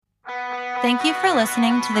Thank you for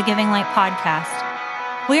listening to the Giving Light podcast.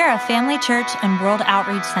 We are a family church and world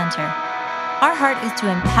outreach center. Our heart is to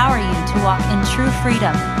empower you to walk in true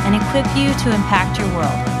freedom and equip you to impact your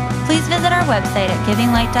world. Please visit our website at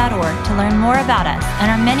givinglight.org to learn more about us and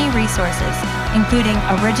our many resources, including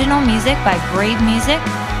original music by Brave Music,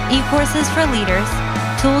 e-courses for leaders,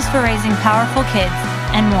 tools for raising powerful kids,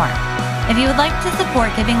 and more. If you would like to support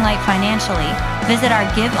Giving Light financially, visit our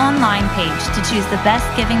Give Online page to choose the best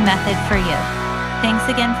giving method for you. Thanks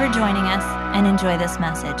again for joining us, and enjoy this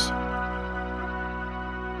message.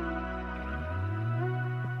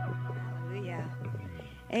 Hallelujah.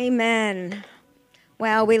 Amen.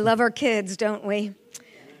 Wow, we love our kids, don't we?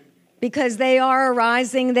 Because they are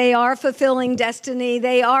arising, they are fulfilling destiny,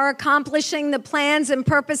 they are accomplishing the plans and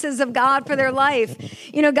purposes of God for their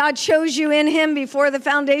life. You know, God chose you in Him before the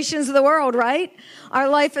foundations of the world, right? Our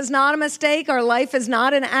life is not a mistake. Our life is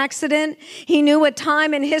not an accident. He knew what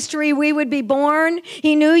time in history we would be born.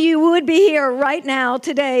 He knew you would be here right now,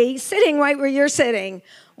 today, sitting right where you're sitting.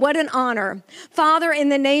 What an honor. Father, in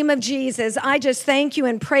the name of Jesus, I just thank you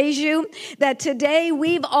and praise you that today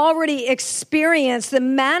we've already experienced the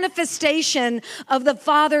manifestation of the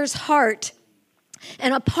Father's heart.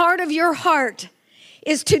 And a part of your heart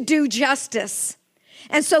is to do justice.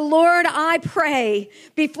 And so, Lord, I pray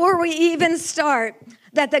before we even start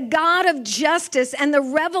that the God of justice and the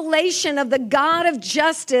revelation of the God of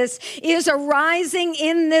justice is arising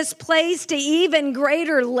in this place to even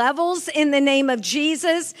greater levels in the name of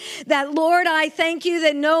Jesus. That, Lord, I thank you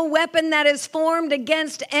that no weapon that is formed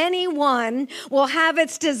against anyone will have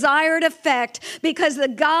its desired effect, because the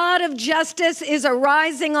God of justice is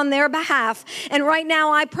arising on their behalf. And right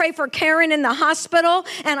now I pray for Karen in the hospital,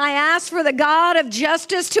 and I ask for the God of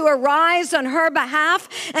justice to arise on her behalf,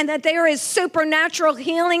 and that there is supernatural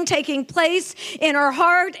healing taking place in her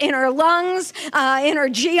heart, in her lungs, in her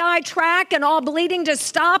GI tract, and all bleeding to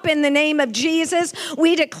stop in the name of Jesus.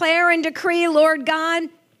 We declare and decree, Lord God,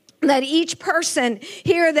 that each person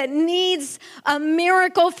here that needs a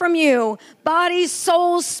miracle from you, body,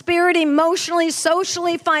 soul, spirit, emotionally,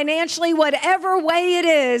 socially, financially, whatever way it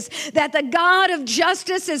is, that the God of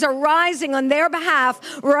justice is arising on their behalf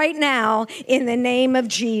right now in the name of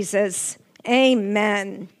Jesus.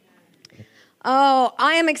 Amen. Oh,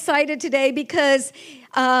 I am excited today because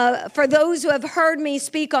for those who have heard me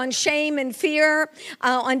speak on shame and fear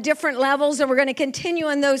on different levels, and we're going to continue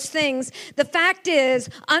on those things, the fact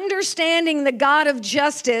is, understanding the God of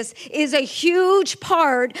justice is a huge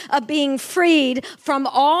part of being freed from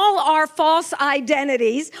all our false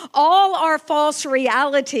identities, all our false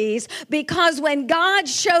realities, because when God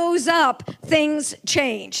shows up, things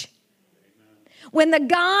change. When the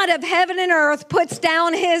God of heaven and earth puts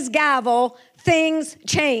down his gavel, things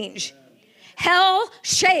change. Hell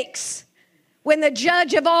shakes when the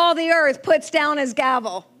judge of all the earth puts down his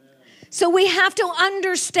gavel. So we have to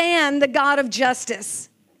understand the God of justice.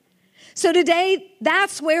 So today,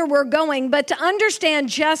 that's where we're going. But to understand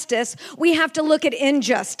justice, we have to look at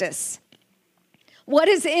injustice. What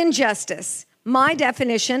is injustice? My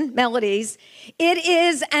definition, Melody's, it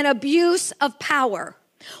is an abuse of power,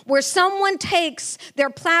 where someone takes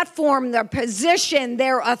their platform, their position,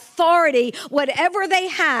 their authority, whatever they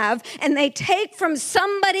have, and they take from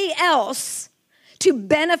somebody else to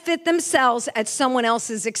benefit themselves at someone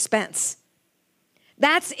else's expense.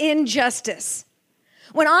 That's injustice.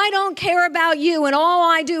 When I don't care about you and all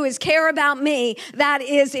I do is care about me, that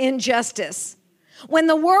is injustice. When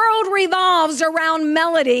the world revolves around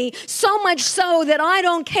Melody, so much so that I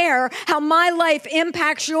don't care how my life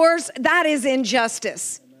impacts yours, that is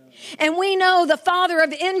injustice. And we know the father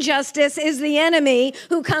of injustice is the enemy,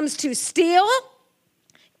 who comes to steal,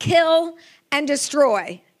 kill, and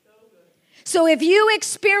destroy. So if you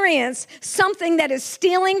experience something that is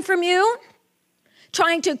stealing from you,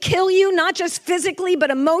 trying to kill you, not just physically,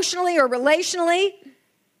 but emotionally or relationally,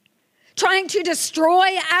 trying to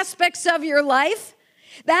destroy aspects of your life,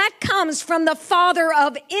 that comes from the father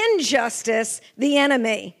of injustice, the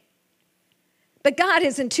enemy. But God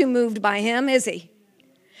isn't too moved by him, is he?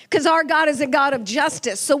 Because our God is a God of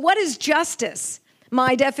justice. So what is justice?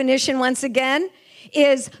 My definition, once again,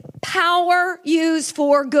 is power used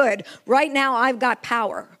for good. Right now, I've got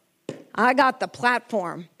power. I got the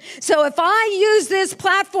platform. So if I use this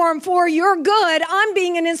platform for your good, I'm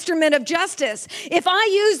being an instrument of justice. If I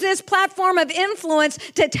use this platform of influence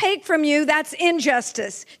to take from you, that's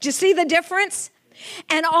injustice. Do you see the difference?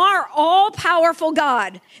 And our all-powerful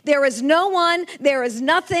God, there is no one, there is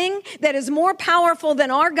nothing that is more powerful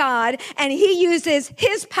than our God, and he uses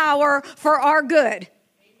his power for our good.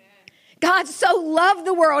 Amen. God so loved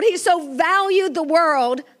the world. He so valued the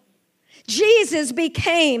world. Jesus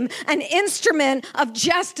became an instrument of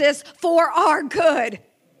justice for our good.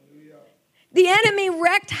 The enemy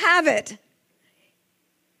wreaked havoc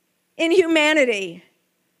in humanity.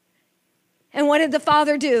 And what did the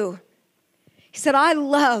Father do? He said, I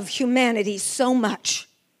love humanity so much.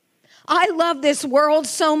 I love this world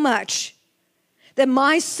so much that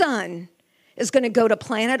my son is going to go to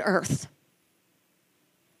planet Earth.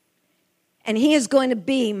 And he is going to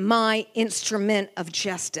be my instrument of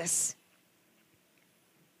justice.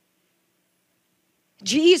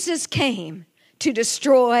 Jesus came to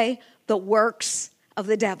destroy the works of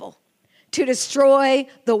the devil, to destroy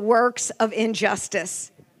the works of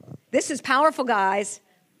injustice. This is powerful, guys.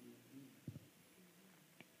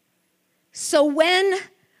 So when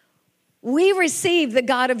we receive the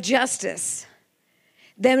God of justice,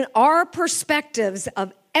 then our perspectives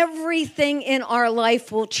of everything in our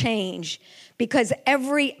life will change, because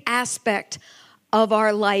every aspect of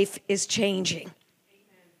our life is changing.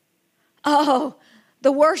 Oh,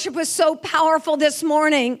 the worship was so powerful this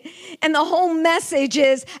morning, and the whole message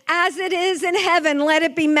is, as it is in heaven, let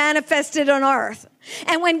it be manifested on earth.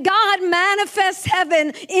 And when God manifests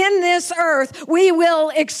heaven in this earth, we will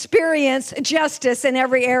experience justice in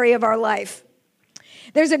every area of our life.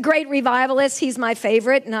 There's a great revivalist. He's my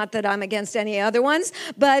favorite. Not that I'm against any other ones,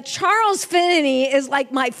 but Charles Finney is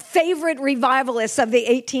like my favorite revivalist of the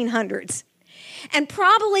 1800s. And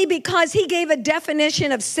probably because he gave a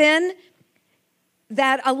definition of sin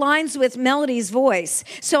that aligns with Melody's voice.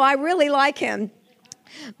 So I really like him.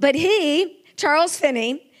 But Charles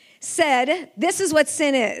Finney, said, this is what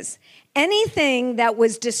sin is. Anything that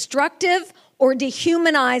was destructive or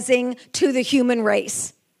dehumanizing to the human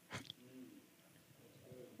race.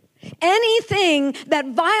 Anything that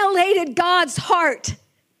violated God's heart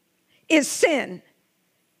is sin,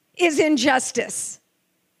 is injustice.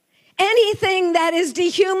 Anything that is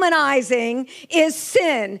dehumanizing is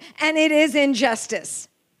sin, and it is injustice.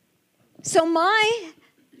 So my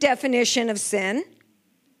definition of sin,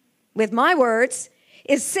 with my words,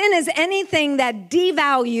 is sin is anything that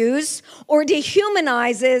devalues or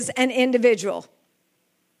dehumanizes an individual.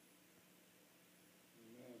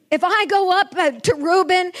 If I go up to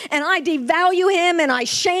Reuben and I devalue him and I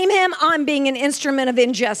shame him, I'm being an instrument of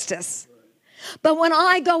injustice. But when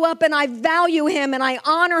I go up and I value him and I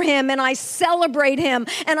honor him and I celebrate him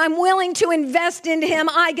and I'm willing to invest into him,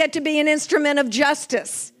 I get to be an instrument of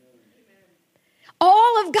justice.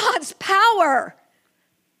 All of God's power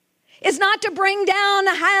is not to bring down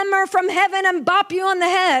a hammer from heaven and bop you on the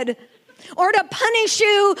head or to punish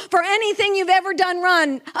you for anything you've ever done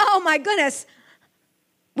wrong. Oh my goodness.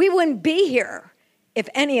 We wouldn't be here if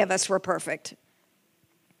any of us were perfect.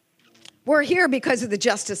 We're here because of the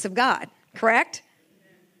justice of God, correct?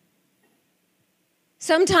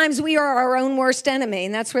 Sometimes we are our own worst enemy,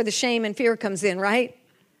 and that's where the shame and fear comes in, right?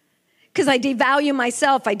 Because I devalue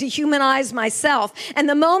myself, I dehumanize myself. And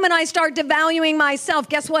the moment I start devaluing myself,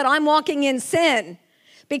 guess what? I'm walking in sin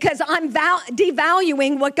because I'm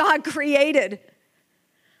devaluing what God created.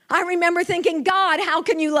 I remember thinking, God, how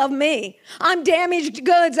can you love me? I'm damaged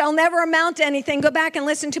goods. I'll never amount to anything. Go back and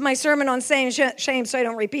listen to my sermon on shame so I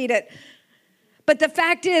don't repeat it. But the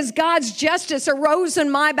fact is, God's justice arose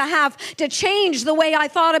on my behalf to change the way I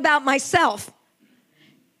thought about myself.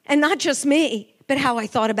 And not just me, but how I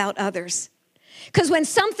thought about others. Because when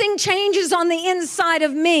something changes on the inside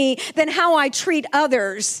of me, then how I treat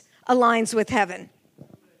others aligns with heaven.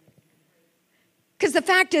 Because the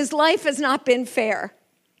fact is, life has not been fair.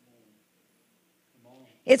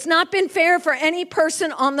 It's not been fair for any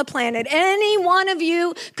person on the planet. Any one of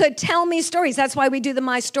you could tell me stories. That's why we do the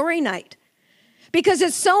My Story Night. Because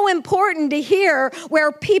it's so important to hear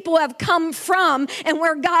where people have come from and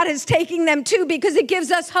where God is taking them to, because it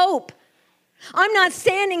gives us hope. I'm not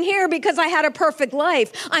standing here because I had a perfect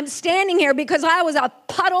life. I'm standing here because I was a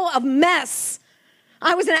puddle of mess.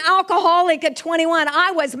 I was an alcoholic at 21.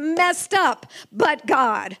 I was messed up, but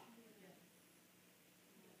God.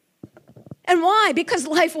 And why? Because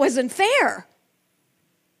life wasn't fair.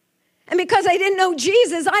 And because I didn't know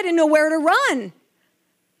Jesus, I didn't know where to run.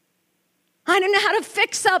 I didn't know how to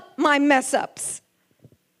fix up my mess ups.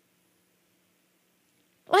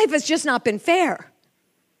 Life has just not been fair.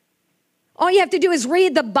 All you have to do is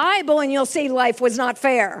read the Bible and you'll see life was not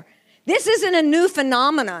fair. This isn't a new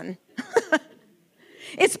phenomenon.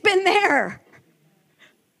 It's been there.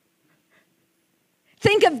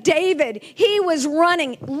 Think of David. He was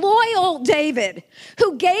running, loyal David,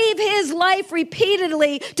 who gave his life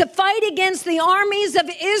repeatedly to fight against the armies of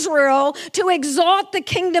Israel to exalt the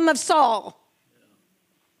kingdom of Saul.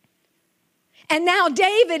 And now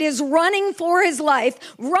David is running for his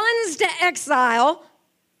life, runs to exile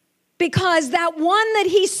because that one that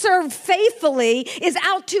he served faithfully is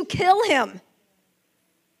out to kill him.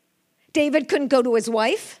 David couldn't go to his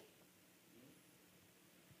wife.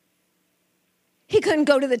 He couldn't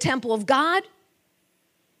go to the temple of God.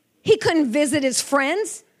 He couldn't visit his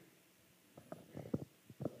friends.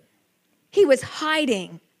 He was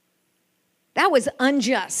hiding. That was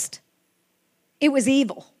unjust. It was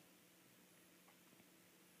evil.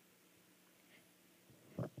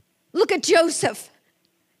 Look at Joseph.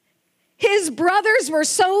 His brothers were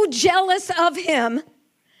so jealous of him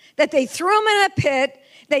that they threw him in a pit.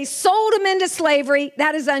 They sold him into slavery.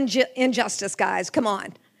 That is injustice, guys. Come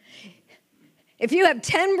on. If you have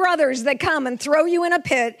 10 brothers that come and throw you in a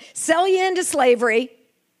pit, sell you into slavery,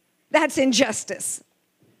 that's injustice.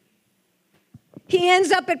 He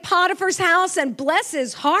ends up at Potiphar's house, and bless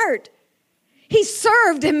his heart, he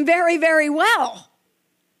served him very, very well.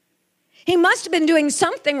 He must have been doing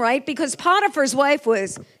something right, because Potiphar's wife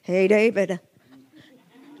was, hey, David.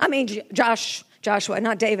 Joshua,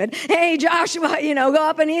 not David. Hey, Joshua, go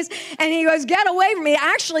up, and he goes, get away from me.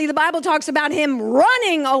 Actually, the Bible talks about him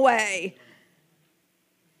running away.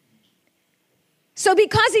 So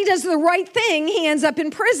because he does the right thing, he ends up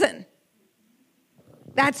in prison.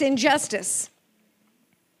 That's injustice.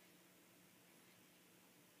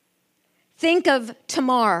 Think of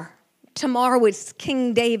Tamar. Tamar was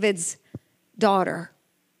King David's daughter.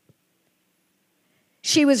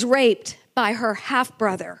 She was raped by her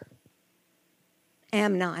half-brother,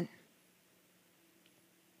 Amnon.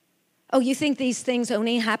 Oh, you think these things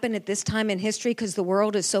only happen at this time in history because the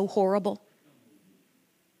world is so horrible?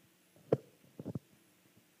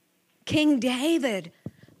 King David,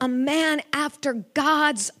 a man after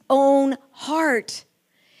God's own heart,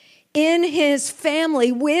 in his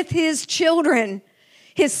family, with his children,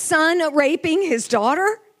 his son raping his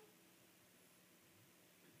daughter?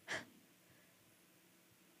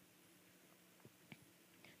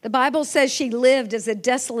 The Bible says she lived as a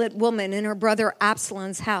desolate woman in her brother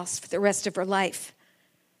Absalom's house for the rest of her life.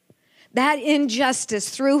 That injustice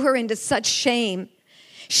threw her into such shame.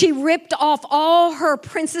 She ripped off all her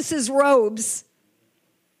princess's robes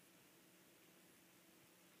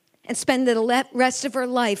and spent the rest of her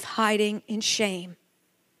life hiding in shame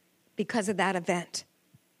because of that event.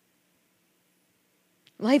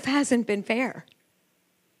 Life hasn't been fair.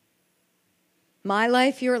 My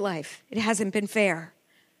life, your life, it hasn't been fair.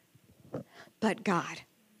 But God.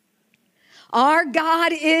 Our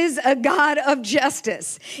God is a God of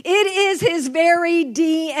justice. It is his very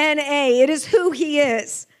DNA. It is who he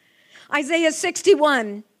is. Isaiah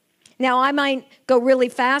 61. Now, I might go really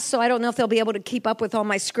fast, so I don't know if they'll be able to keep up with all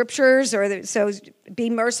my scriptures, so be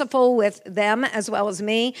merciful with them as well as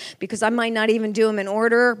me, because I might not even do them in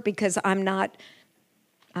order, because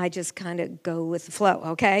I just kind of go with the flow,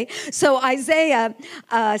 okay? So Isaiah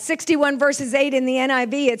 61 verses 8 in the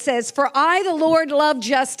NIV, it says, "For I, the Lord, love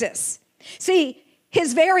justice." See,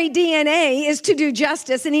 his very DNA is to do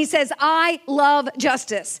justice, and he says, I love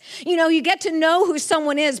justice. You get to know who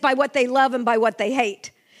someone is by what they love and by what they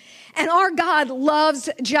hate. And our God loves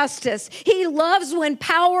justice. He loves when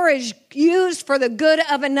power is used for the good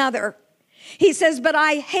of another. He says, but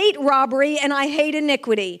I hate robbery and I hate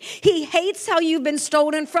iniquity. He hates how you've been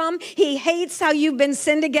stolen from. He hates how you've been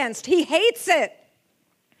sinned against. He hates it.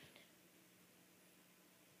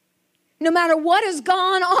 No matter what has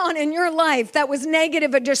gone on in your life that was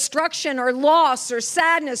negative, or destruction or loss or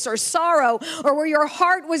sadness or sorrow, or where your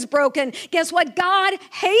heart was broken, guess what? God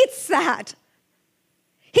hates that.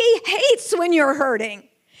 He hates when you're hurting.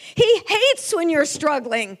 He hates when you're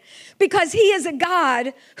struggling, because he is a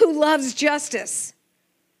God who loves justice.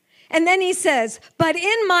 And then he says, but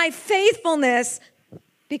in my faithfulness,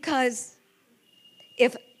 because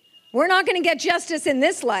if we're not going to get justice in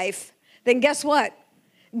this life, then guess what?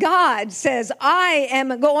 God says, I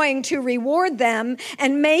am going to reward them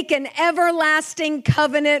and make an everlasting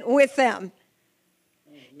covenant with them.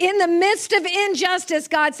 In the midst of injustice,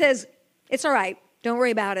 God says, it's all right. Don't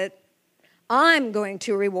worry about it. I'm going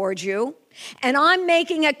to reward you, and I'm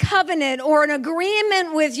making a covenant or an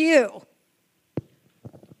agreement with you.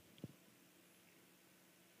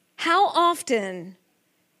 How often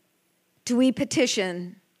do we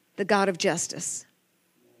petition the God of justice?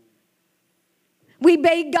 We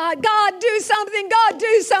beg God, God, do something, God,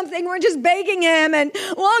 do something. We're just begging him, and,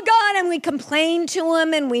 well, God, and we complain to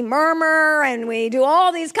him, and we murmur, and we do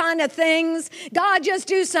all these kind of things. God, just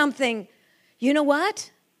do something. You know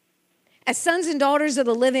what? As sons and daughters of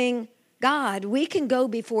the living God, we can go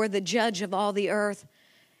before the judge of all the earth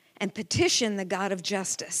and petition the God of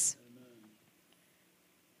justice.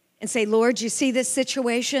 And say, Lord, you see this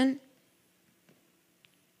situation?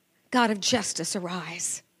 God of justice,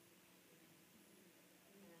 arise.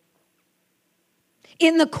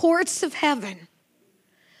 in the courts of heaven.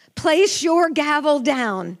 Place your gavel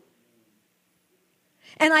down.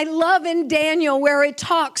 And I love in Daniel where it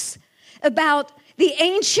talks about the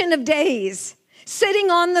Ancient of Days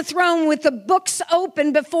sitting on the throne with the books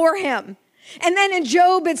open before him. And then in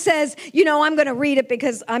Job it says, I'm going to read it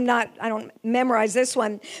because I don't memorize this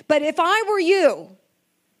one. But if I were you,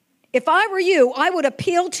 I would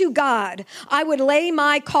appeal to God. I would lay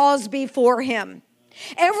my cause before him.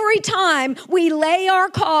 Every time we lay our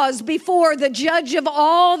cause before the judge of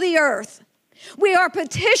all the earth, we are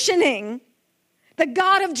petitioning the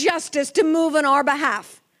God of justice to move on our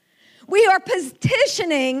behalf. We are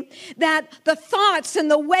petitioning that the thoughts and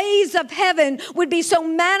the ways of heaven would be so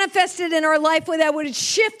manifested in our life that would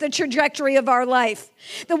shift the trajectory of our life.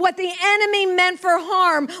 That what the enemy meant for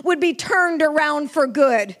harm would be turned around for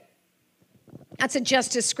good. That's a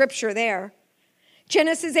justice scripture there.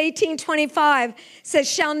 Genesis 18:25 says,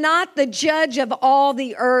 shall not the judge of all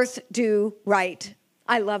the earth do right?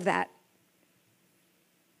 I love that.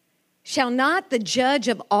 Shall not the judge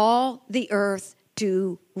of all the earth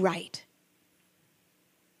do right?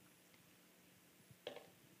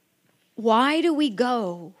 Why do we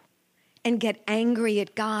go and get angry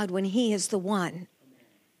at God when he is the one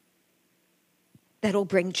that'll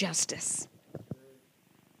bring justice?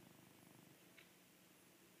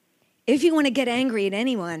 If you want to get angry at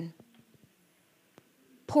anyone,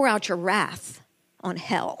 pour out your wrath on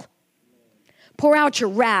hell. Pour out your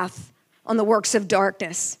wrath on the works of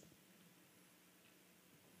darkness.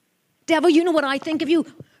 Devil, you know what I think of you?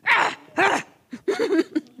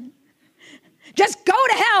 Just go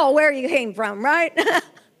to hell where you came from, right? If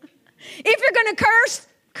you're going to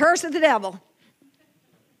curse at the devil.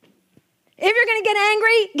 If you're going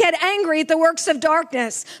to get angry at the works of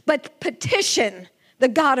darkness, but petition the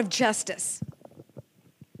God of justice.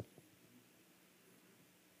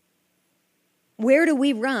 Where do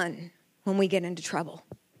we run when we get into trouble?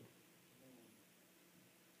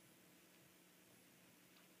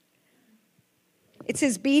 It's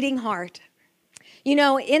his beating heart.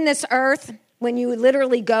 In this earth, when you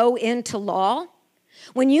literally go into law,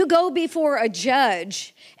 when you go before a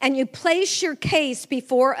judge and you place your case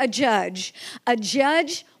before a judge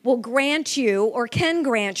will grant you or can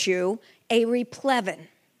grant you a replevin.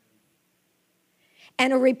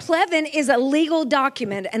 And a replevin is a legal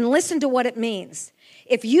document, and listen to what it means.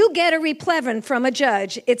 If you get a replevin from a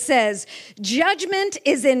judge, it says, judgment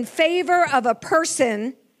is in favor of a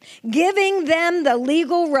person, giving them the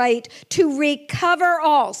legal right to recover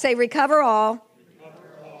all, say recover all,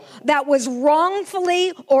 that was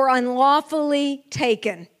wrongfully or unlawfully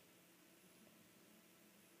taken.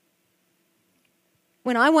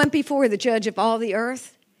 When I went before the judge of all the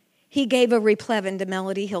earth, he gave a replevin to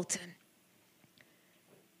Melody Hilton,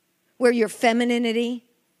 where your femininity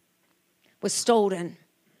was stolen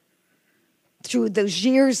through those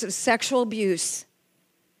years of sexual abuse,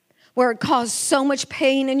 where it caused so much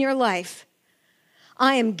pain in your life.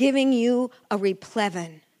 I am giving you a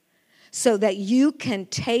replevin so that you can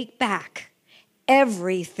take back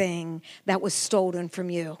everything that was stolen from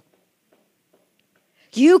you.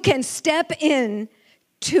 You can step in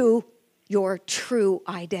to your true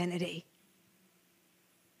identity.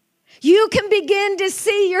 You can begin to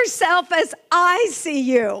see yourself as I see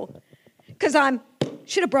you. Because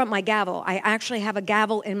should have brought my gavel. I actually have a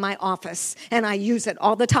gavel in my office, and I use it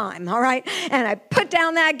all the time, all right? And I put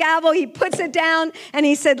down that gavel, he puts it down, and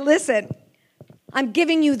he said, listen, I'm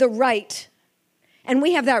giving you the right. And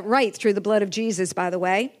we have that right through the blood of Jesus, by the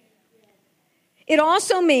way. It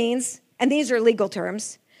also means, and these are legal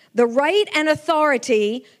terms, the right and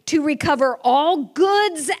authority to recover all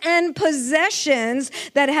goods and possessions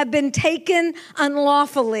that have been taken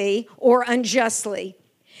unlawfully or unjustly.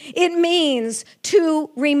 It means to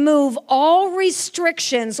remove all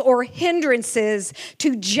restrictions or hindrances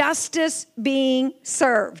to justice being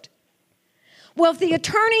served. Well, if the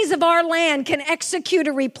attorneys of our land can execute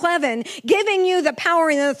a replevin, giving you the power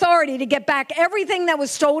and the authority to get back everything that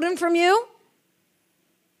was stolen from you,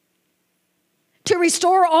 to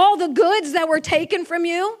restore all the goods that were taken from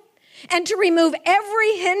you, and to remove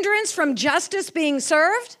every hindrance from justice being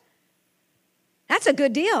served, that's a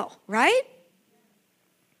good deal, right?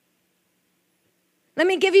 Let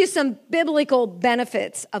me give you some biblical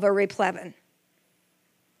benefits of a replevin.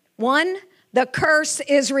 One, the curse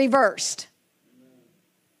is reversed.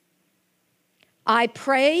 I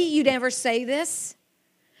pray you never say this,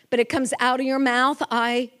 but it comes out of your mouth,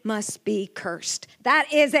 I must be cursed.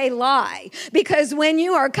 That is a lie, because when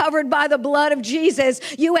you are covered by the blood of Jesus,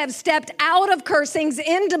 you have stepped out of cursings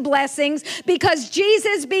into blessings, because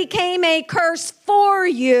Jesus became a curse for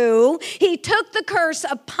you. He took the curse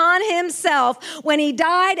upon himself when he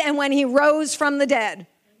died and when he rose from the dead.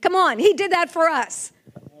 Come on, he did that for us.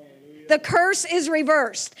 The curse is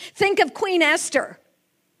reversed. Think of Queen Esther.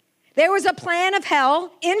 There was a plan of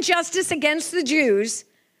hell, injustice against the Jews.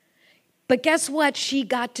 But guess what she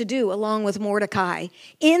got to do along with Mordecai?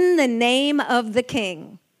 In the name of the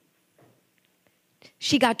king,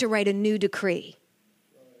 she got to write a new decree.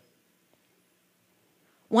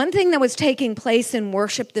 One thing that was taking place in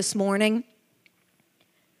worship this morning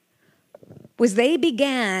was they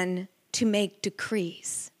began to make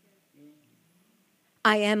decrees.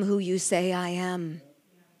 I am who you say I am.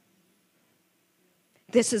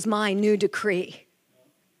 This is my new decree.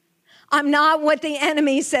 I'm not what the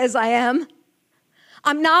enemy says I am.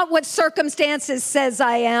 I'm not what circumstances says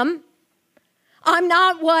I am. I'm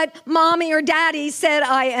not what mommy or daddy said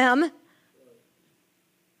I am.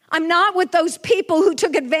 I'm not what those people who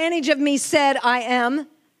took advantage of me said I am.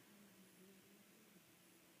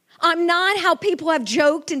 I'm not how people have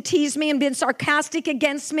joked and teased me and been sarcastic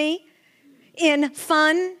against me in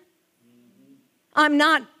fun. I'm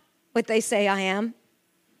not what they say I am.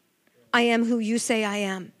 I am who you say I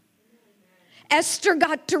am. Esther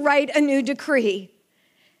got to write a new decree.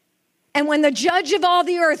 And when the judge of all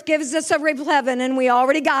the earth gives us a replevin, and we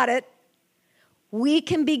already got it, we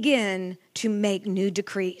can begin to make new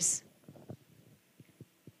decrees.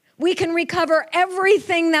 We can recover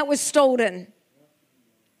everything that was stolen.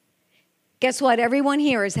 Guess what? Everyone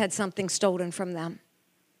here has had something stolen from them.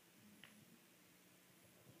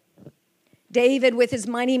 David, with his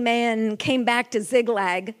mighty men, came back to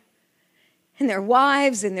Ziklag. And their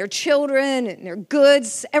wives and their children and their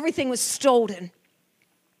goods, everything was stolen.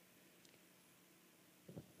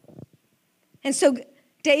 And so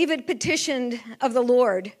David petitioned of the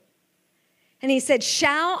Lord. And he said,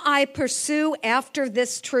 shall I pursue after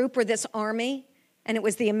this troop or this army? And it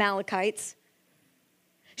was the Amalekites.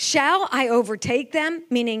 Shall I overtake them?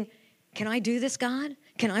 Meaning, can I do this, God?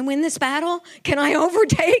 Can I win this battle? Can I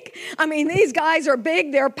overtake? I mean, these guys are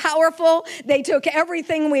big. They're powerful. They took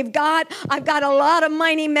everything we've got. I've got a lot of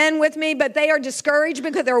mighty men with me, but they are discouraged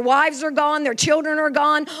because their wives are gone. Their children are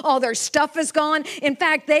gone. All their stuff is gone. In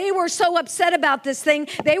fact, they were so upset about this thing,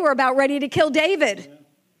 they were about ready to kill David.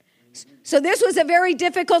 So this was a very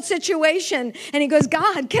difficult situation. And he goes,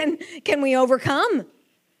 God, can we overcome?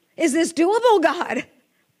 Is this doable, God?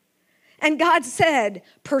 And God said,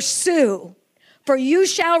 pursue. For you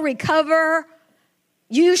shall recover,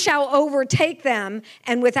 you shall overtake them,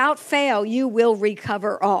 and without fail, you will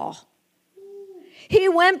recover all. He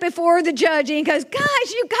went before the judge and he goes,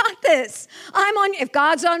 guys, you got this. If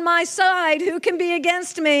God's on my side, who can be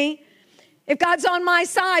against me? If God's on my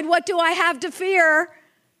side, what do I have to fear?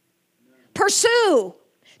 Pursue.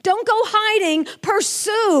 Don't go hiding.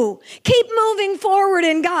 Pursue. Keep moving forward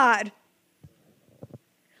in God.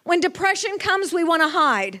 When depression comes, we want to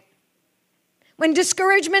hide. When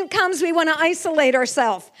discouragement comes, we want to isolate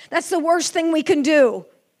ourselves. That's the worst thing we can do.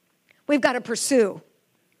 We've got to pursue.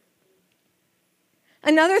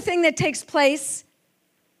 Another thing that takes place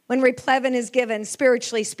when replevin is given,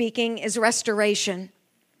 spiritually speaking, is restoration.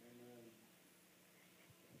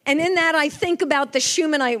 And in that, I think about the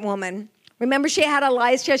Shunammite woman. Remember, she had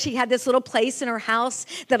Elisha. She had this little place in her house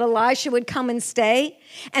that Elisha would come and stay.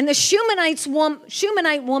 And the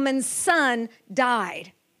Shunammite woman's son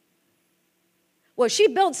died. Well, she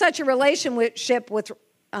built such a relationship with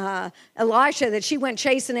Elisha that she went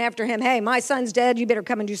chasing after him. Hey, my son's dead. You better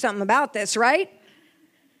come and do something about this, right?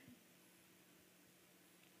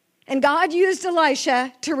 And God used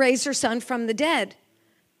Elisha to raise her son from the dead.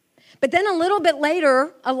 But then a little bit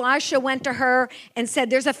later, Elisha went to her and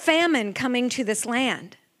said, there's a famine coming to this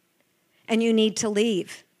land, and you need to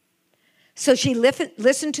leave. So she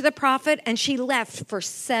listened to the prophet, and she left for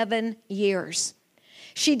 7 years.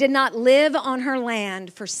 She did not live on her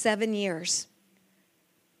land for 7 years.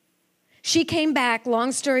 She came back,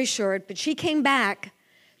 long story short, but she came back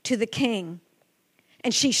to the king.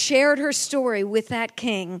 And she shared her story with that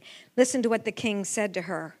king. Listen to what the king said to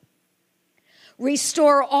her.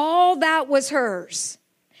 Restore all that was hers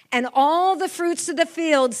and all the fruits of the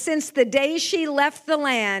field since the day she left the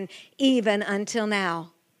land, even until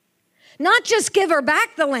now. Not just give her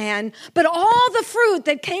back the land, but all the fruit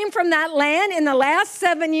that came from that land in the last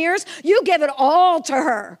 7 years, you give it all to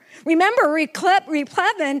her. Remember,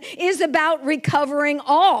 replevin is about recovering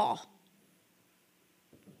all.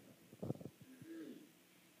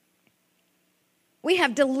 We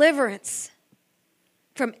have deliverance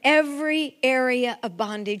from every area of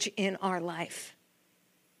bondage in our life.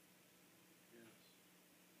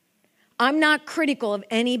 I'm not critical of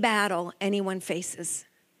any battle anyone faces,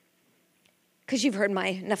 because you've heard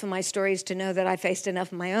enough of my stories to know that I faced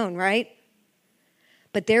enough of my own, right?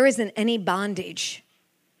 But there isn't any bondage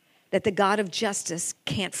that the God of justice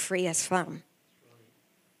can't free us from.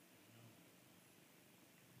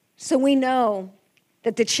 So we know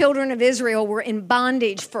that the children of Israel were in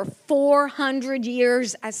bondage for 400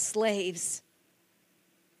 years as slaves.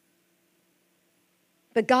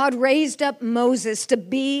 But God raised up Moses to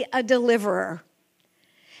be a deliverer.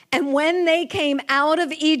 And when they came out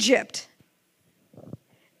of Egypt,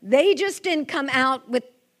 they just didn't come out with,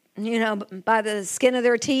 by the skin of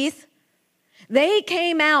their teeth. They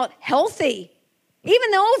came out healthy.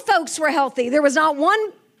 Even the old folks were healthy. There was not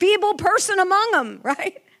one feeble person among them,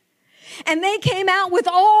 right? And they came out with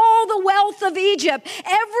all the wealth of Egypt,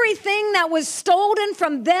 everything that was stolen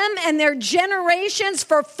from them and their generations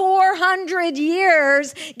for 400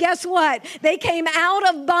 years. Guess what? They came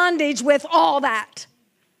out of bondage with all that.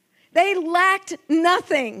 They lacked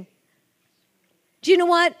nothing. Do you know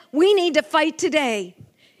what? We need to fight today.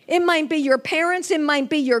 It might be your parents, it might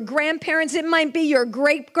be your grandparents, it might be your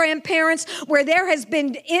great-grandparents, where there has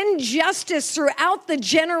been injustice throughout the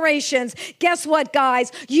generations. Guess what,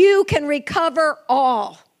 guys? You can recover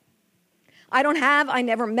all. I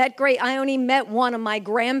only met one of my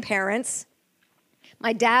grandparents.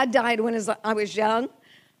 My dad died when I was young.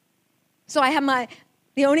 So I have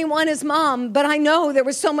the only one is Mom, but I know there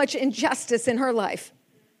was so much injustice in her life.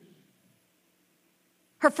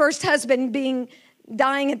 Her first husband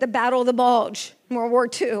dying at the Battle of the Bulge, World War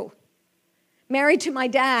II. Married to my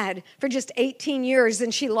dad for just 18 years,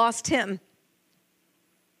 and she lost him.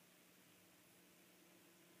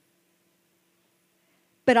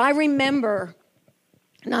 But I remember,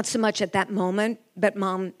 not so much at that moment, but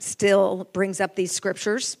Mom still brings up these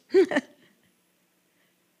scriptures.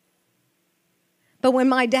 But when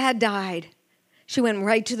my dad died, she went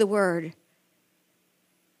right to the Word.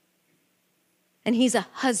 And he's a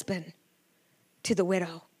husband to the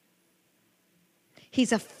widow.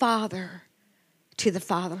 He's a father to the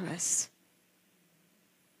fatherless.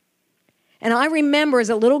 And I remember as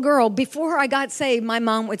a little girl, before I got saved, my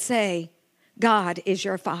mom would say, God is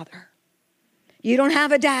your father. You don't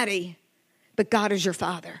have a daddy, but God is your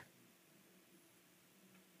father.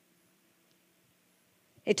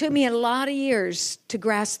 It took me a lot of years to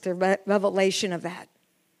grasp the revelation of that.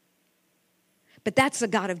 But that's the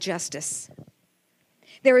God of justice.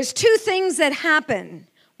 There is two things that happen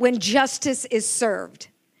when justice is served.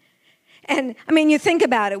 And, you think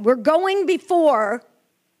about it. We're going before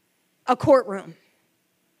a courtroom.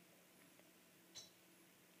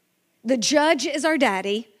 The judge is our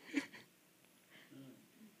daddy.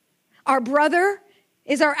 Our brother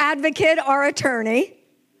is our advocate, our attorney.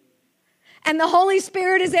 And the Holy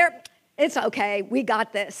Spirit is there. It's okay. We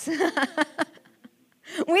got this.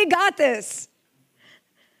 We got this.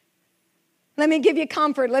 Let me give you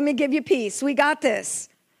comfort. Let me give you peace. We got this.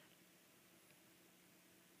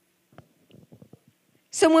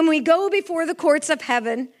 So when we go before the courts of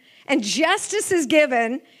heaven and justice is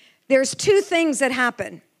given, there's two things that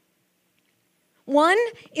happen. One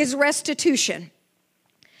is restitution.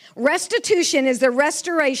 Restitution is the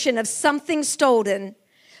restoration of something stolen,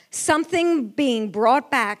 something being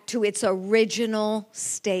brought back to its original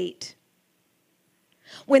state.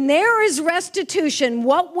 When there is restitution,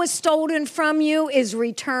 what was stolen from you is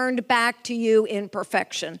returned back to you in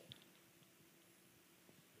perfection.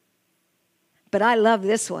 But I love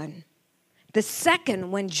this one. The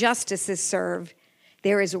second, when justice is served,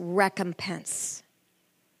 there is recompense.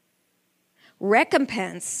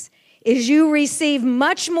 Recompense is you receive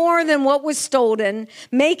much more than what was stolen,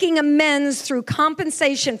 making amends through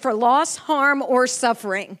compensation for loss, harm, or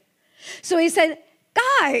suffering. So he said,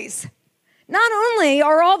 guys, not only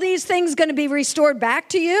are all these things going to be restored back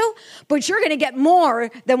to you, but you're going to get more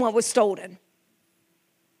than what was stolen.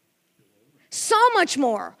 So much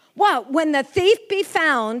more. What? When the thief be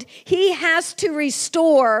found, he has to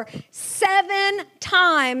restore 7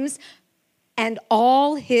 times and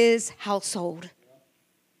all his household.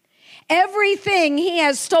 Everything he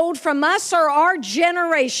has stole from us or our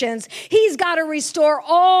generations, he's got to restore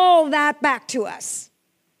all that back to us.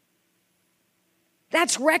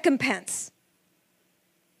 That's recompense.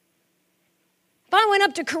 If I went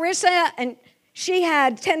up to Carissa and she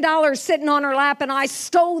had $10 sitting on her lap and I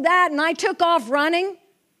stole that and I took off running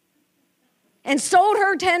and stole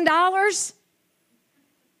her $10,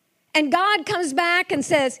 and God comes back and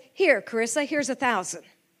says, here, Carissa, here's 1,000.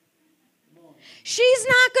 she's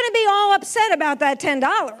not going to be all upset about that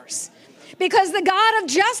 $10 because the God of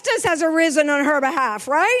justice has arisen on her behalf,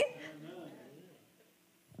 right?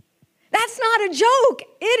 That's not a joke.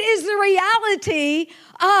 It is the reality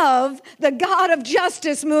of the God of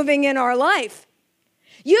justice moving in our life.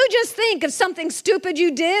 You just think of something stupid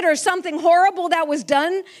you did or something horrible that was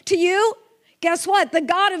done to you. Guess what? The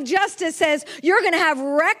God of justice says you're going to have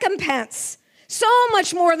recompense, so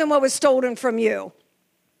much more than what was stolen from you.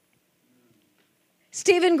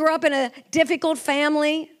 Stephen grew up in a difficult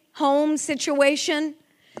family, home situation.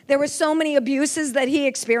 There were so many abuses that he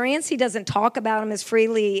experienced. He doesn't talk about them as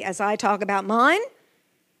freely as I talk about mine.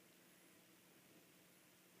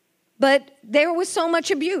 But there was so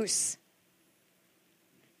much abuse.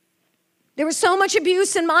 There was so much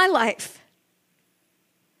abuse in my life.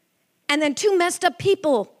 And then two messed up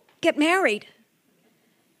people get married.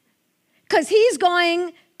 Because he's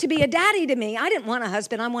going to be a daddy to me. I didn't want a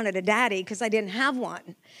husband. I wanted a daddy because I didn't have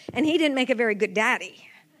one. And he didn't make a very good daddy.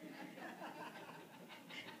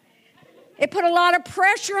 It put a lot of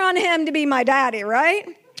pressure on him to be my daddy, right?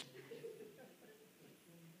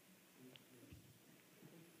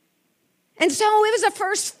 And so it was the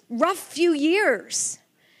first rough few years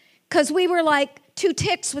because we were like two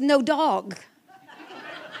ticks with no dog.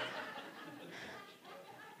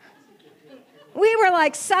 We were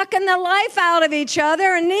like sucking the life out of each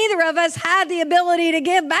other, and neither of us had the ability to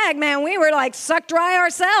give back, man. We were like sucked dry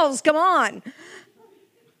ourselves. Come on.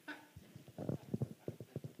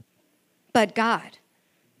 But God,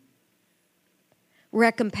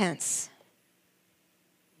 recompense.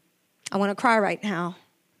 I want to cry right now.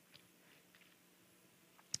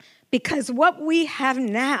 Because what we have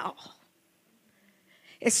now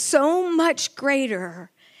is so much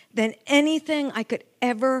greater than anything I could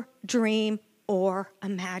ever dream or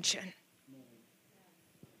imagine.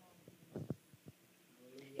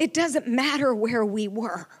 It doesn't matter where we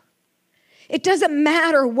were. It doesn't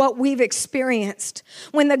matter what we've experienced.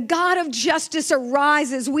 When the God of justice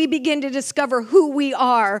arises, we begin to discover who we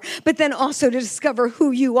are, but then also to discover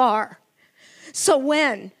who you are. So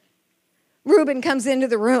when Reuben comes into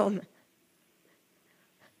the room,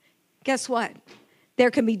 guess what?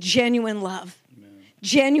 There can be genuine love,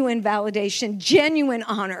 genuine validation, genuine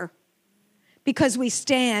honor, because we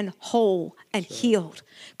stand whole and healed,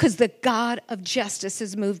 because the God of justice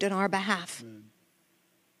has moved on our behalf. Amen.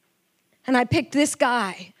 And I picked this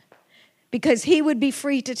guy because he would be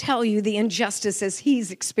free to tell you the injustices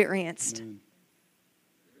he's experienced, Amen.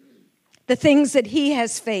 The things that he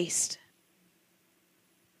has faced.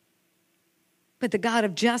 But the God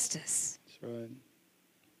of justice. That's right.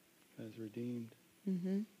 Has redeemed.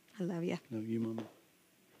 Mm-hmm. I love you. Love you, Mama.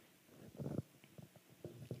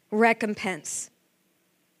 Recompense.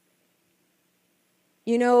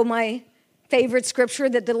 You know, my favorite scripture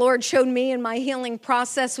that the Lord showed me in my healing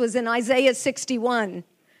process was in Isaiah 61,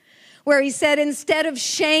 where he said, instead of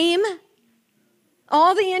shame,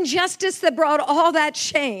 all the injustice that brought all that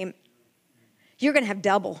shame, you're going to have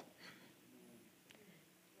double.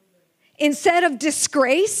 Instead of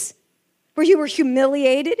disgrace, where you were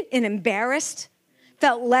humiliated and embarrassed,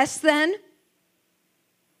 felt less than,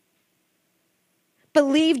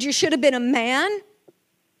 believed you should have been a man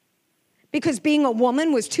because being a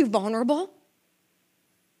woman was too vulnerable.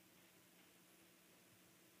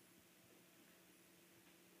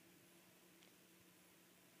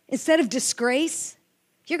 Instead of disgrace,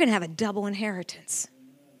 you're going to have a double inheritance.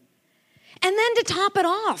 And then to top it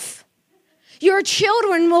off, your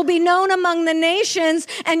children will be known among the nations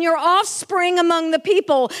and your offspring among the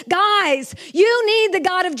people. Guys, you need the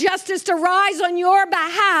God of justice to rise on your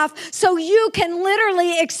behalf so you can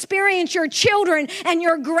literally experience your children and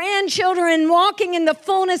your grandchildren walking in the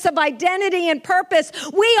fullness of identity and purpose.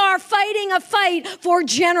 We are fighting a fight for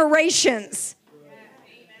generations.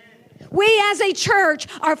 We as a church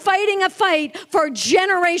are fighting a fight for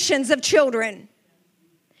generations of children.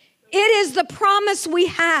 It is the promise we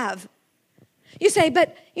have. You say,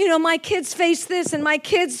 but, my kids face this and my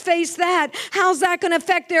kids face that. How's that going to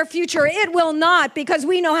affect their future? It will not, because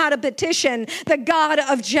we know how to petition the God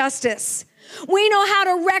of justice. We know how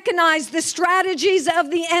to recognize the strategies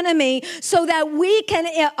of the enemy so that we can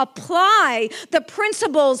apply the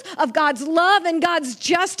principles of God's love and God's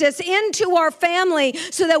justice into our family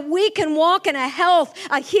so that we can walk in a health,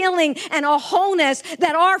 a healing, and a wholeness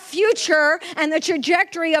that our future and the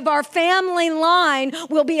trajectory of our family line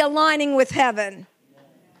will be aligning with heaven.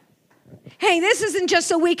 Hey, this isn't just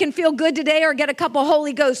so we can feel good today or get a couple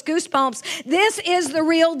Holy Ghost goosebumps. This is the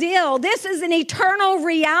real deal. This is an eternal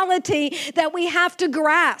reality that we have to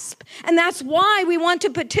grasp. And that's why we want to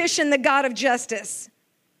petition the God of justice.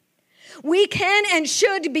 We can and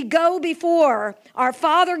should go before our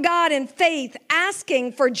Father God in faith,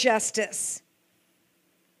 asking for justice.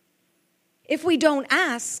 If we don't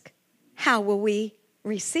ask, how will we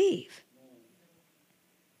receive?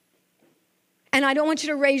 And I don't want you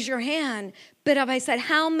to raise your hand, but if I said,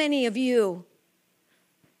 how many of you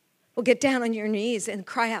will get down on your knees and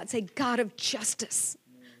cry out and say, God of justice,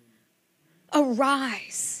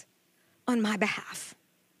 arise on my behalf?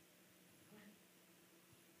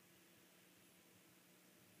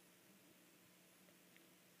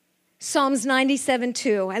 Psalms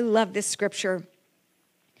 97:2. I love this scripture.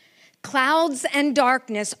 Clouds and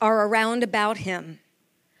darkness are around about him.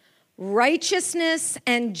 Righteousness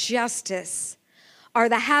and justice are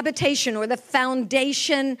the habitation or the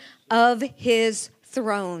foundation of his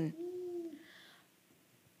throne.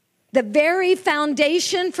 The very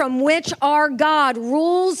foundation from which our God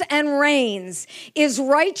rules and reigns is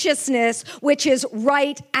righteousness, which is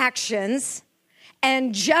right actions,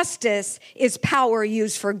 and justice is power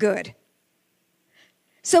used for good.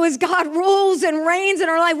 So as God rules and reigns in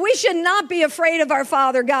our life, we should not be afraid of our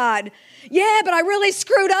Father God. Yeah, but I really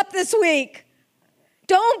screwed up this week.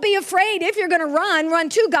 Don't be afraid. If you're going to run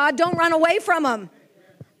to God. Don't run away from him.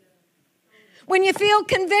 When you feel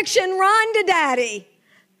conviction, run to Daddy.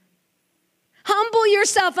 Humble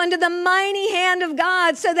yourself under the mighty hand of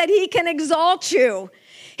God so that he can exalt you.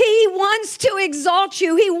 He wants to exalt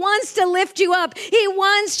you. He wants to lift you up. He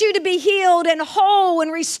wants you to be healed and whole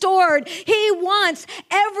and restored. He wants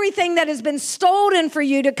everything that has been stolen for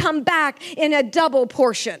you to come back in a double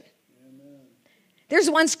portion. Amen. There's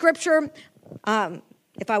one scripture,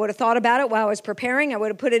 if I would have thought about it while I was preparing, I would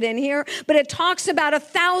have put it in here, but it talks about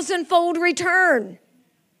 1,000-fold return.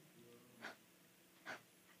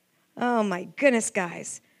 Oh my goodness,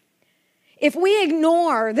 guys. If we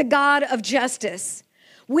ignore the God of justice,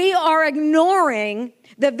 we are ignoring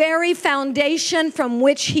the very foundation from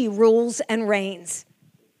which he rules and reigns.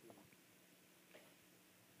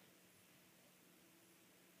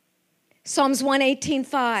 Psalms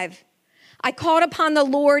 118:5. I called upon the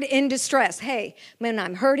Lord in distress. Hey, when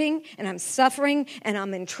I'm hurting and I'm suffering and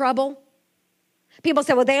I'm in trouble. People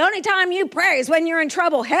say, well, the only time you pray is when you're in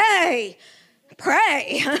trouble. Hey,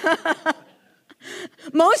 pray.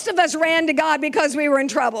 Most of us ran to God because we were in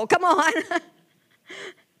trouble. Come on.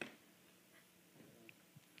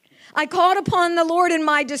 I called upon the Lord in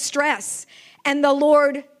my distress, and the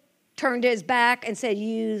Lord turned his back and said,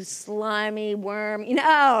 you slimy worm.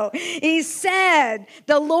 He said,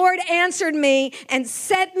 the Lord answered me and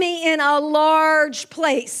set me in a large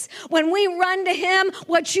place. When we run to him,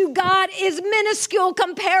 what you got is minuscule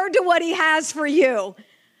compared to what he has for you.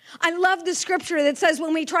 I love the scripture that says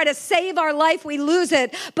when we try to save our life, we lose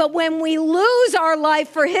it. But when we lose our life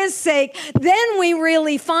for his sake, then we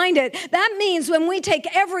really find it. That means when we take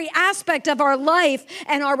every aspect of our life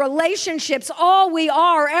and our relationships, all we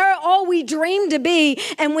are, all we dream to be,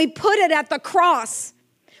 and we put it at the cross.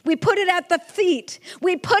 We put it at the feet.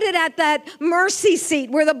 We put it at that mercy seat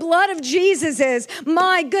where the blood of Jesus is.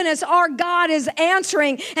 My goodness, our God is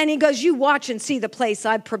answering. And he goes, you watch and see the place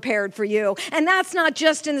I've prepared for you. And that's not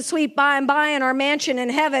just in the sweet by and by in our mansion in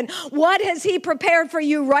heaven. What has he prepared for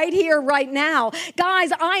you right here, right now?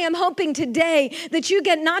 Guys, I am hoping today that you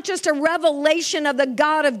get not just a revelation of the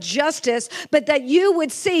God of justice, but that you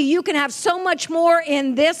would see you can have so much more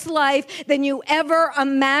in this life than you ever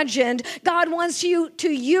imagined. God wants you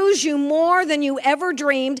to use you more than you ever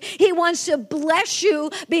dreamed. He wants to bless you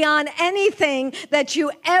beyond anything that you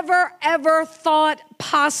ever thought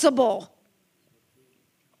possible.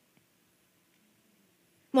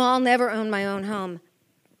 Well, I'll never own my own home.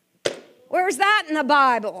 Where's that in the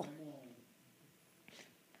Bible?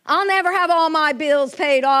 I'll never have all my bills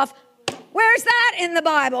paid off. Where's that in the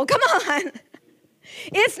Bible? Come on.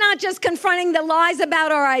 It's not just confronting the lies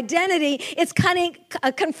about our identity. It's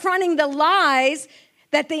confronting the lies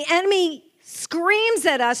that the enemy screams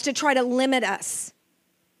at us to try to limit us.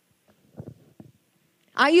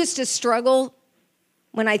 I used to struggle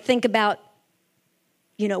when I think about,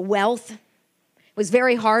 wealth. It was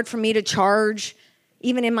very hard for me to charge,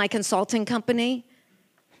 even in my consulting company.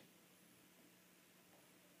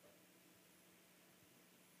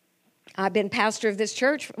 I've been pastor of this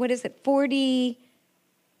church, 40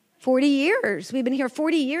 years. We've been here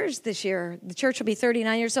 40 years this year. The church will be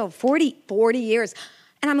 39 years old. 40 years.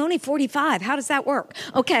 And I'm only 45. How does that work?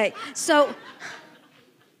 Okay, so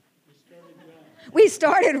we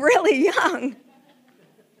started really young.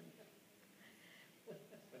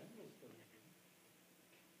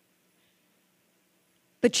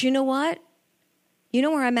 But you know what? You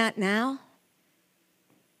know where I'm at now?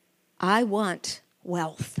 I want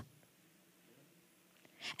wealth.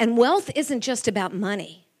 And wealth isn't just about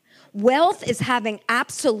money. Wealth is having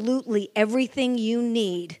absolutely everything you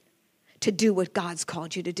need to do what God's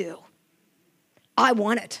called you to do. I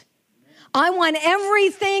want it. I want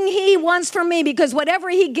everything he wants from me, because whatever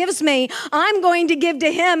he gives me, I'm going to give to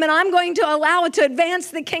him, and I'm going to allow it to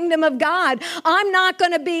advance the kingdom of God. I'm not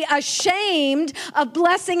going to be ashamed of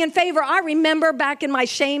blessing and favor. I remember back in my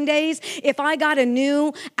shame days, if I got a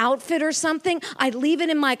new outfit or something, I'd leave it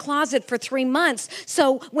in my closet for 3 months.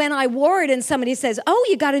 So when I wore it and somebody says, oh,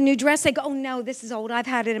 you got a new dress? I go, oh, no, this is old. I've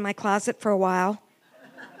had it in my closet for a while.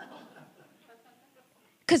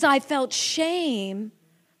 Because I felt shame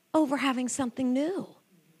over having something new.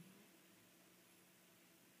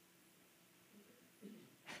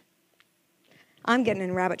 I'm getting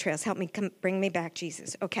in rabbit trails. Help me, bring me back,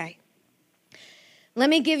 Jesus. Okay. Let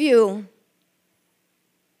me give you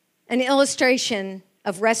an illustration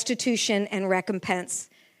of restitution and recompense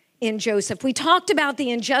in Joseph. We talked about the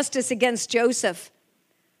injustice against Joseph,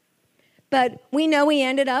 but we know he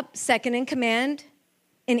ended up second in command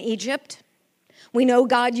in Egypt. We know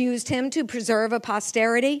God used him to preserve a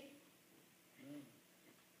posterity.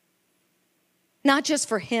 Not just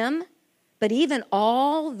for him, but even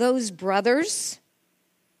all those brothers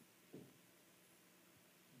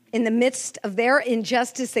in the midst of their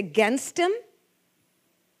injustice against him,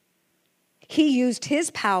 he used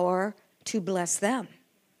his power to bless them.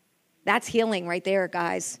 That's healing right there,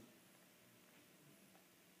 guys.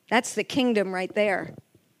 That's the kingdom right there.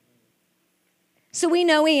 So we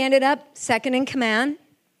know he ended up second in command.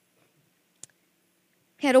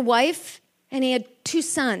 He had a wife and he had 2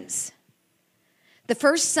 sons. The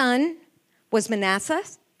first son was Manasseh,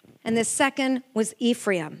 and the second was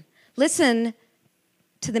Ephraim. Listen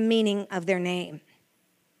to the meaning of their name.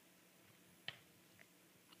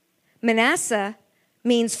 Manasseh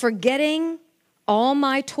means forgetting all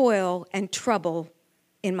my toil and trouble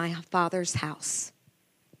in my father's house.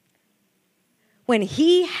 When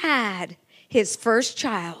he had his first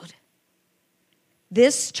child,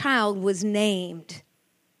 this child was named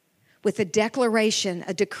with a declaration,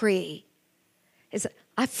 a decree.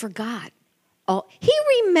 I forgot. He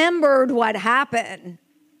remembered what happened,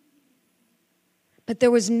 but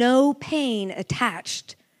there was no pain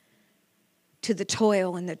attached to the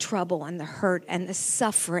toil and the trouble and the hurt and the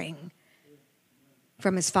suffering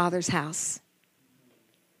from his father's house.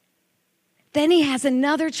 Then he has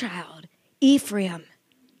another child, Ephraim.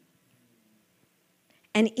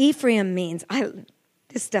 And Ephraim means,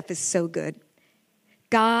 this stuff is so good.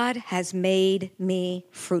 God has made me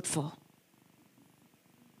fruitful.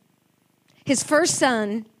 His first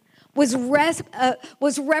son was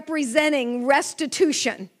representing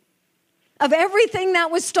restitution of everything that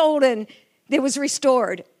was stolen. It was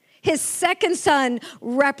restored. His second son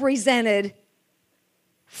represented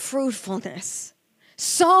fruitfulness,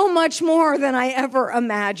 so much more than I ever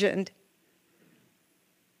imagined.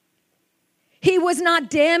 He was not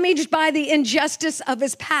damaged by the injustice of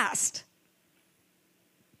his past,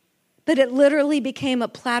 but it literally became a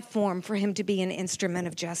platform for him to be an instrument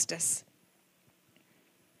of justice.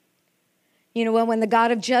 You know what? When the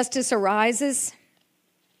God of justice arises,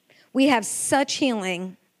 we have such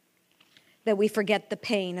healing that we forget the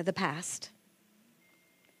pain of the past.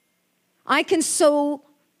 I can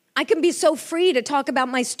be so free to talk about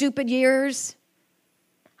my stupid years.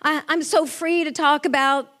 I'm so free to talk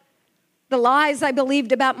about the lies I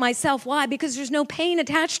believed about myself. Why? Because there's no pain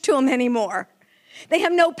attached to them anymore. They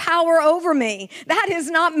have no power over me. That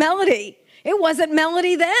is not Melody. It wasn't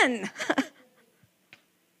Melody then.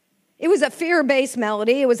 It was a fear-based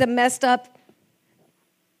Melody. It was a messed up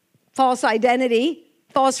false identity,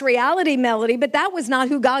 false reality Melody, but that was not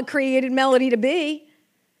who God created Melody to be.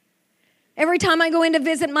 Every time I go in to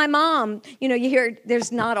visit my mom, you hear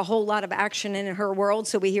there's not a whole lot of action in her world,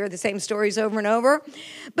 so we hear the same stories over and over.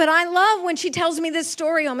 But I love when she tells me this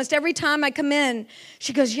story almost every time I come in.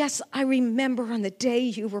 She goes, yes, I remember on the day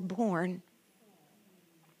you were born.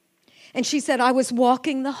 And she said, I was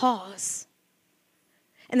walking the halls.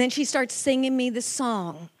 And then she starts singing me the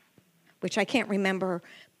song, which I can't remember.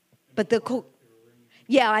 But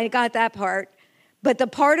yeah, I got that part. But the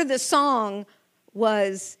part of the song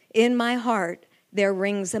was, in my heart, there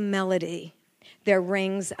rings a melody. There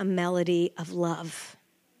rings a melody of love.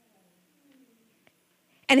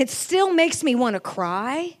 And it still makes me want to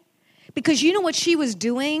cry, because you know what she was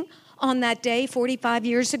doing on that day 45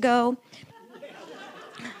 years ago?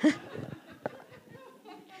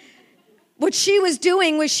 What she was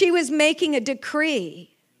doing was she was making a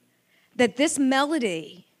decree that this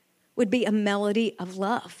melody would be a melody of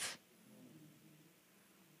love.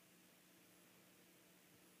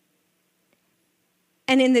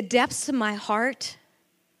 And in the depths of my heart,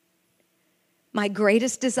 My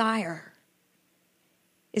greatest desire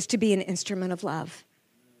is to be an instrument of love,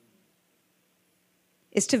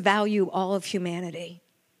 is to value all of humanity.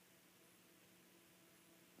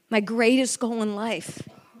 My greatest goal in life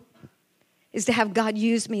is to have God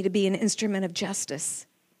use me to be an instrument of justice.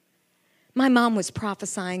 My mom was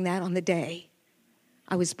prophesying that on the day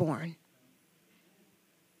I was born.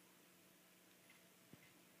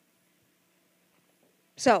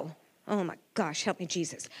 So, oh my gosh, help me,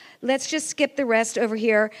 Jesus. Let's just skip the rest over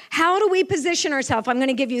here. How do we position ourselves? I'm going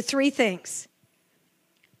to give you 3 things.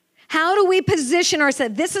 How do we position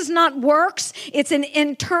ourselves? This is not works. It's an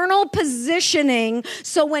internal positioning.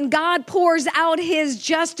 So when God pours out his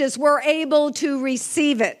justice, we're able to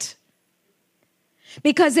receive it.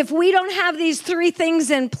 Because if we don't have these 3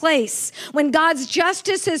 things in place, when God's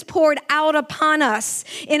justice is poured out upon us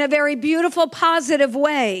in a very beautiful, positive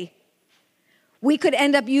way, we could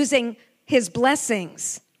end up using his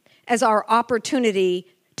blessings as our opportunity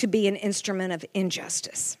to be an instrument of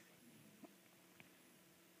injustice.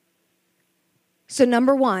 So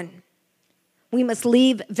number 1, we must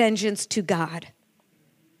leave vengeance to God.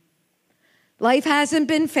 Life hasn't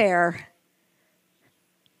been fair.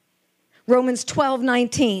 Romans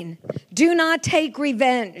 12:19. Do not take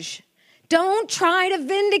revenge. Don't try to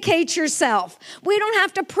vindicate yourself. We don't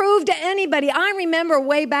have to prove to anybody. I remember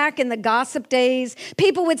way back in the gossip days,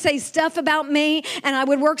 people would say stuff about me, and I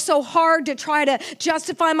would work so hard to try to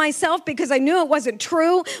justify myself because I knew it wasn't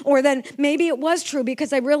true, or then maybe it was true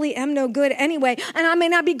because I really am no good anyway. And I may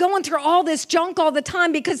not be going through all this junk all the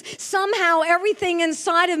time because somehow everything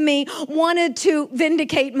inside of me wanted to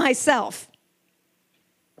vindicate myself.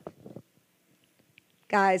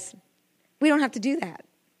 Guys, we don't have to do that.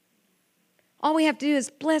 All we have to do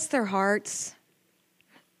is bless their hearts.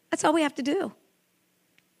 That's all we have to do.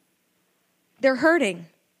 They're hurting.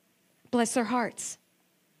 Bless their hearts.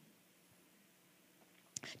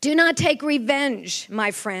 Do not take revenge,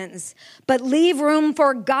 my friends, but leave room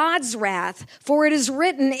for God's wrath. For it is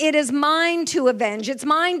written, it is mine to avenge. It's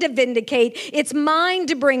mine to vindicate. It's mine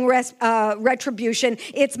to bring retribution.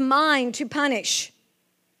 It's mine to punish.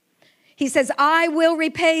 He says, I will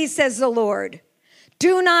repay, says the Lord.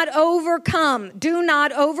 Do not overcome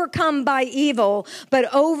by evil,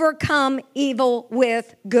 but overcome evil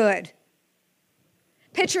with good.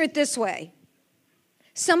 Picture it this way.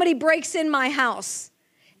 Somebody breaks in my house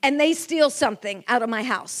and they steal something out of my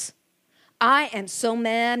house. I am so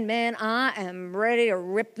mad, man. I am ready to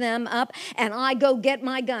rip them up, and I go get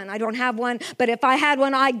my gun. I don't have one, but if I had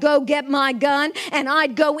one, I'd go get my gun, and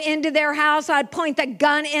I'd go into their house. I'd point the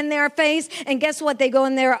gun in their face, and guess what? They go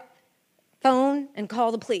in their phone and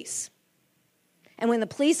call the police. And when the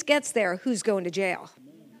police gets there, who's going to jail?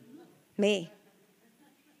 Me.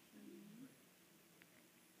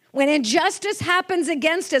 When injustice happens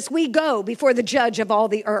against us, we go before the judge of all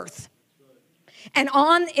the earth. And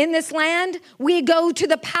in this land, we go to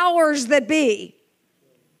the powers that be.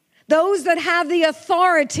 Those that have the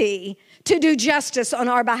authority to do justice on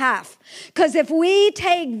our behalf. Because if we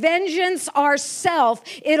take vengeance ourselves,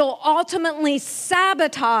 it'll ultimately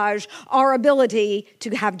sabotage our ability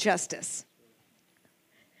to have justice.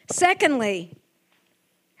 Secondly,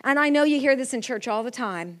 and I know you hear this in church all the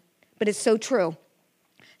time, but it's so true.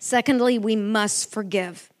 Secondly, we must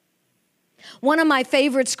forgive. One of my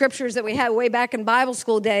favorite scriptures that we had way back in Bible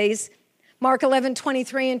school days, Mark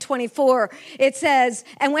 11:23 and 24, it says,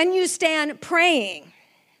 and when you stand praying,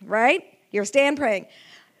 right? You're stand praying,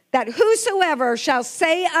 that whosoever shall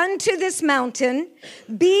say unto this mountain,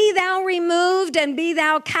 be thou removed and be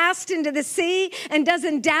thou cast into the sea, and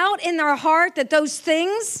doesn't doubt in their heart that those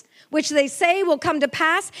things which they say will come to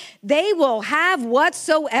pass, they will have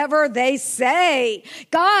whatsoever they say.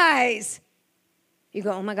 Guys, you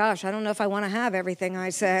go, oh my gosh, I don't know if I want to have everything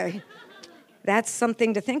I say. That's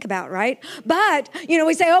something to think about, right? But,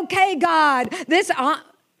 we say, okay, God,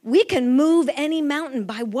 we can move any mountain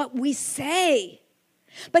by what we say.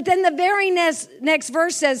 But then the very next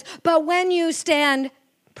verse says, but when you stand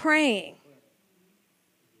praying,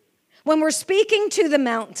 when we're speaking to the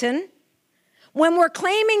mountain, when we're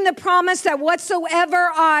claiming the promise that whatsoever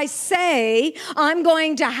I say, I'm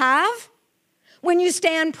going to have, when you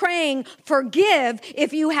stand praying, forgive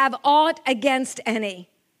if you have aught against any.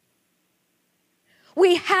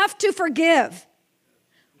 We have to forgive.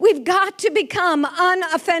 We've got to become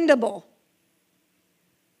unoffendable.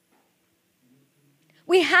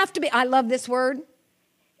 We have to be, I love this word.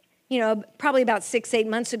 Probably about 6-8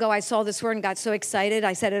 months ago, I saw this word and got so excited.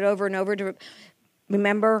 I said it over and over to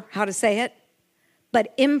remember how to say it.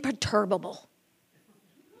 But imperturbable.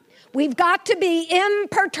 We've got to be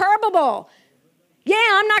imperturbable. Yeah,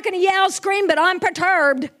 I'm not going to yell, scream, but I'm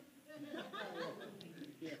perturbed.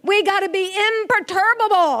 We got to be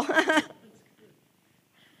imperturbable,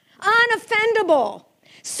 unoffendable,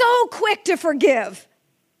 so quick to forgive.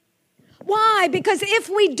 Why? Because if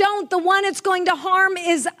we don't, the one it's going to harm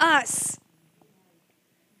is us.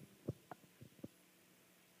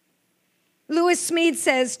 Lewis Smead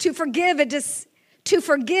says, to forgive is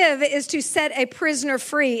to set a prisoner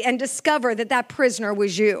free and discover that that prisoner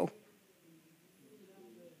was you.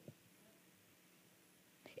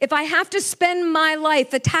 If I have to spend my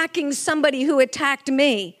life attacking somebody who attacked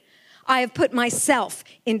me, I have put myself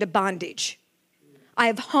into bondage. I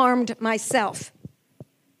have harmed myself.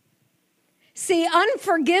 See,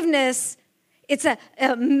 unforgiveness, it's a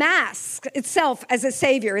mask itself as a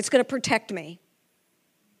savior. It's going to protect me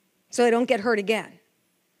so I don't get hurt again.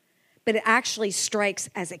 But it actually strikes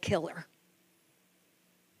as a killer.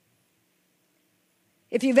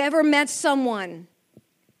 If you've ever met someone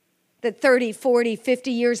that 30, 40,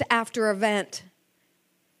 50 years after an event,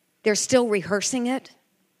 they're still rehearsing it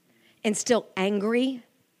and still angry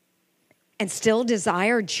and still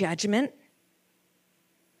desire judgment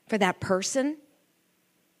for that person,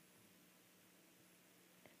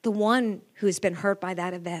 the one who has been hurt by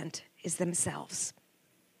that event is themselves.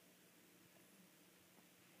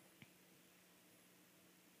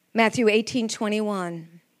 Matthew 18:21.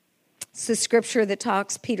 It's the scripture that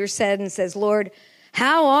talks, Peter said and says, Lord,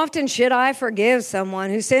 how often should I forgive someone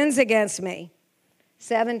who sins against me?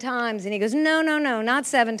 7 times. And he goes, no, not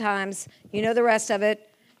 7 times. You know the rest of it.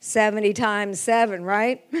 70 times 7,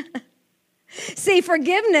 right? See,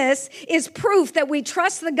 forgiveness is proof that we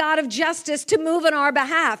trust the God of justice to move on our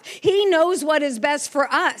behalf. He knows what is best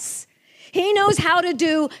for us. He knows how to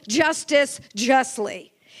do justice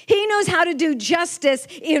justly. He knows how to do justice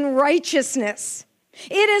in righteousness.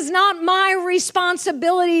 It is not my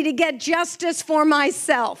responsibility to get justice for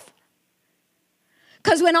myself.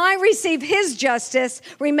 Because when I receive his justice,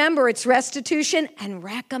 remember, it's restitution and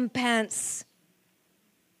recompense.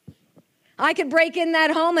 I could break in that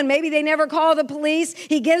home and maybe they never call the police.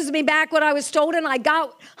 He gives me back what I was stolen. I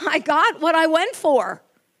got what I went for.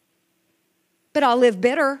 But I'll live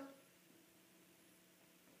bitter.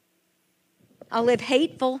 I'll live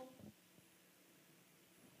hateful.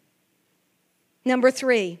 Number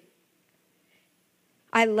 3.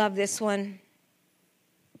 I love this one.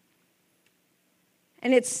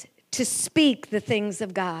 And it's to speak the things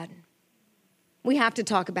of God. We have to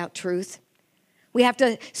talk about truth. We have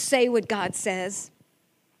to say what God says.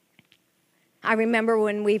 I remember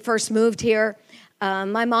when we first moved here,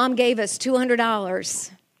 my mom gave us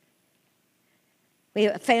 $200. We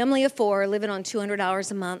have a family of 4 living on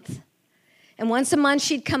 $200 a month. And once a month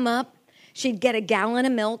she'd come up, she'd get a gallon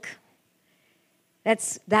of milk.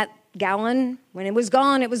 That's that gallon. When it was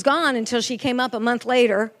gone until she came up a month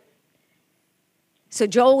later. So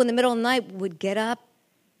Joel in the middle of the night would get up,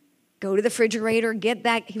 go to the refrigerator, get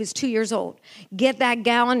that. He was 2 years old. Get that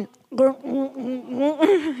gallon.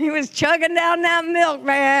 He was chugging down that milk,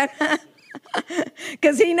 man.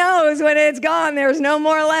 Because he knows when it's gone, there's no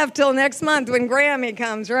more left till next month when Grammy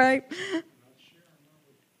comes, right?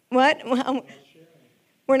 What?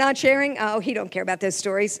 We're not sharing? Oh, he don't care about those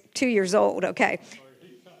stories. 2 years old, okay.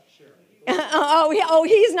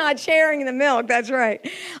 He's not sharing the milk. That's right.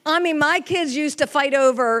 I mean, my kids used to fight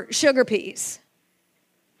over sugar peas.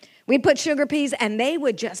 We'd put sugar peas, and they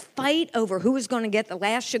would just fight over who was going to get the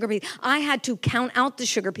last sugar piece. I had to count out the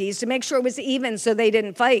sugar peas to make sure it was even so they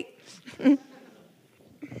didn't fight. And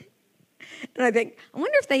I think, I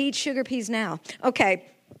wonder if they eat sugar peas now. Okay.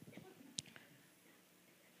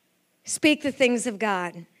 Speak the things of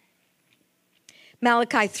God.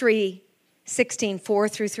 Malachi 3:16,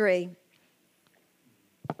 4-3.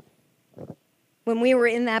 When we were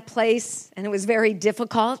in that place, and it was very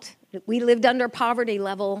difficult, we lived under poverty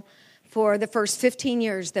level for the first 15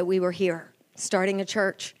 years that we were here, starting a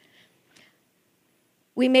church.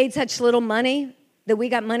 We made such little money that we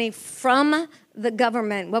got money from the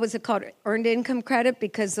government. What was it called? Earned income credit,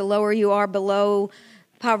 because the lower you are below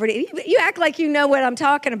poverty. You act like you know what I'm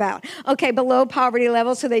talking about. Okay, below poverty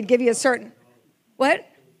level, so they'd give you a certain, what?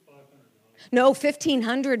 No,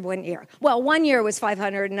 $1,500 one year. Well, one year was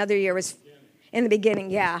 $500, another year was in the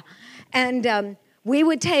beginning, yeah. And we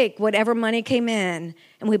would take whatever money came in,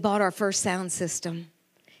 and we bought our first sound system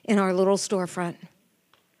in our little storefront.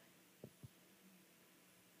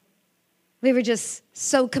 We were just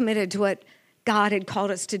so committed to what God had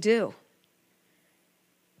called us to do.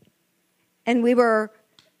 And we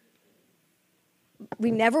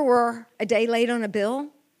never were a day late on a bill,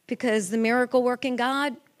 because the miracle-working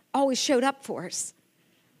God always showed up for us.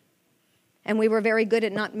 And we were very good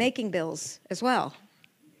at not making bills as well.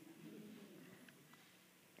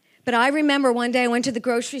 But I remember one day I went to the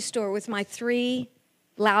grocery store with my $3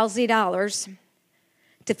 lousy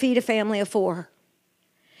to feed a family of 4.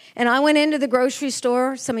 And I went into the grocery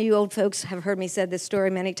store. Some of you old folks have heard me say this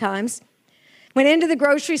story many times. Went into the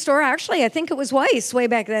grocery store. Actually, I think it was Weiss way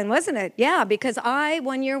back then, wasn't it? Yeah, because I,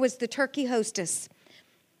 one year, was the turkey hostess.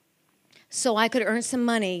 So I could earn some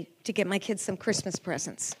money to get my kids some Christmas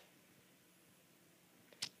presents.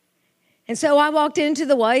 And so I walked into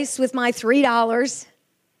the Weiss with my $3,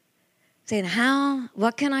 saying,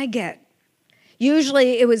 what can I get?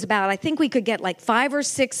 Usually it was about, I think we could get like 5 or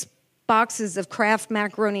 6 boxes of Kraft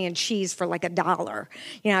macaroni and cheese for like $1.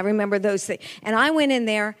 I remember those things. And I went in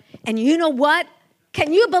there, and you know what?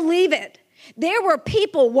 Can you believe it? There were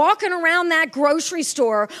people walking around that grocery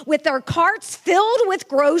store with their carts filled with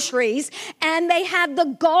groceries, and they had the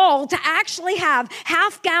gall to actually have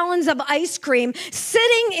half gallons of ice cream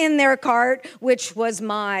sitting in their cart, which was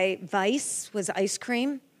my vice, was ice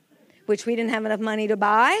cream, which we didn't have enough money to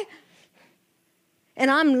buy. And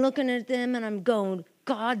I'm looking at them and I'm going,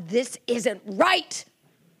 God, this isn't right.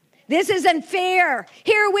 This isn't fair.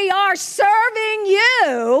 Here we are serving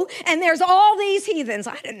you, and there's all these heathens.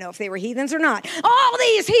 I didn't know if they were heathens or not. All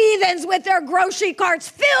these heathens with their grocery carts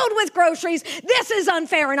filled with groceries. This is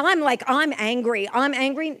unfair. And I'm like, I'm angry. I'm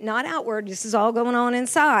angry, not outward. This is all going on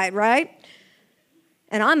inside, right?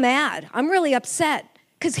 And I'm mad. I'm really upset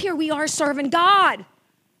because here we are serving God.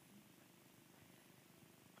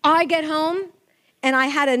 I get home, and I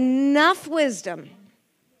had enough wisdom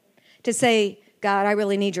to say, God, I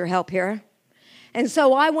really need your help here. And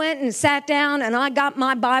so I went and sat down, and I got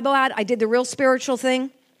my Bible out. I did the real spiritual thing.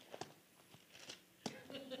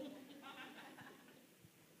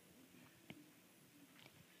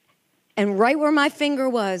 And right where my finger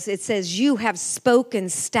was, it says, you have spoken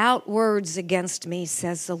stout words against me,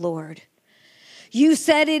 says the Lord. You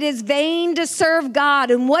said it is vain to serve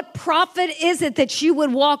God, and what profit is it that you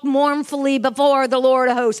would walk mournfully before the Lord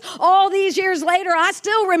of hosts? All these years later, I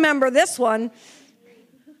still remember this one.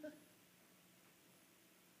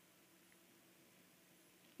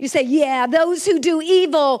 You say, yeah, those who do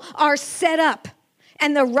evil are set up,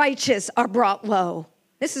 and the righteous are brought low.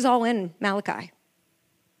 This is all in Malachi.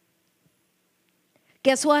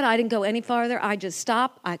 Guess what? I didn't go any farther. I just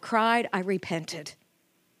stopped. I cried. I repented.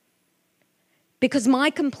 Because my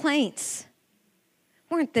complaints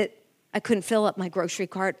weren't that I couldn't fill up my grocery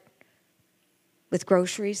cart with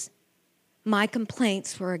groceries. My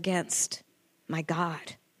complaints were against my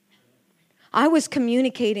God. I was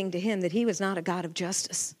communicating to him that he was not a God of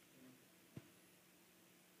justice.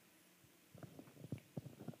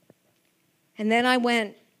 And then I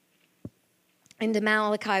went into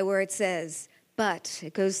Malachi where it says, but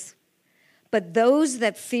those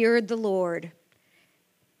that feared the Lord.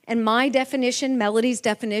 And my definition, Melody's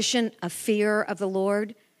definition of fear of the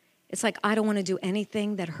Lord, it's like I don't want to do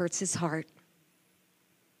anything that hurts his heart.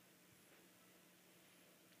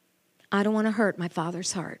 I don't want to hurt my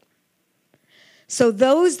Father's heart. So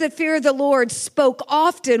those that fear the Lord spoke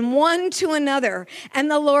often one to another,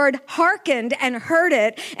 and the Lord hearkened and heard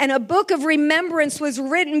it, and a book of remembrance was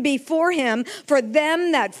written before him for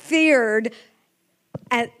them that feared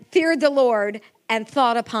the Lord and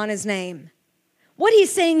thought upon his name. What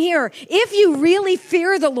he's saying here, if you really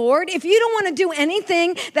fear the Lord, if you don't want to do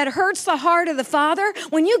anything that hurts the heart of the Father,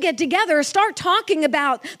 when you get together, start talking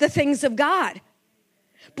about the things of God.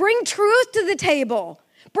 Bring truth to the table.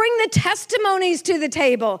 Bring the testimonies to the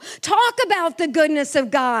table. Talk about the goodness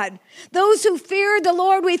of God. Those who feared the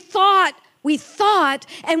Lord, we thought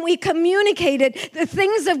and we communicated the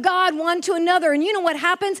things of God one to another. And you know what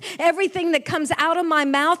happens? Everything that comes out of my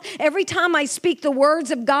mouth, every time I speak the words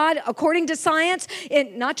of God, according to science,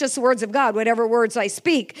 not just the words of God, whatever words I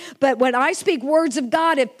speak, but when I speak words of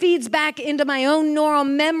God, it feeds back into my own neural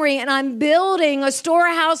memory, and I'm building a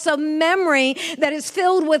storehouse of memory that is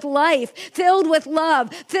filled with life, filled with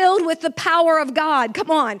love, filled with the power of God. Come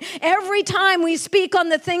on. Every time we speak on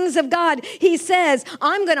the things of God, he says,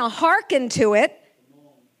 I'm going to hearken to it.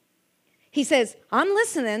 He says, I'm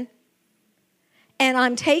listening, and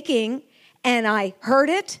I'm taking, and I heard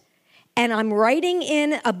it, and I'm writing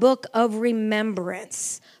in a book of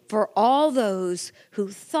remembrance for all those who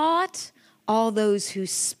thought, all those who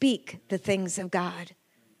speak the things of God.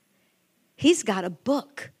 He's got a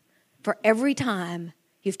book for every time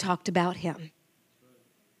you've talked about him.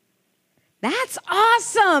 That's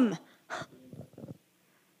awesome.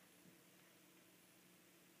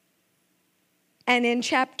 And in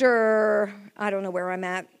chapter, I don't know where I'm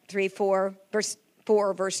at, 4,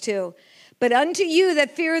 verse 2. But unto you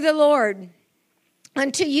that fear the Lord,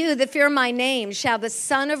 unto you that fear my name, shall the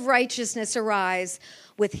Son of Righteousness arise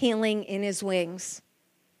with healing in his wings.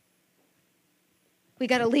 We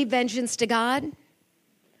got to leave vengeance to God.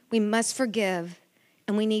 We must forgive,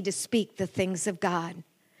 and we need to speak the things of God.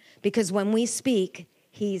 Because when we speak,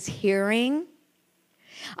 he's hearing.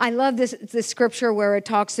 I love this scripture where it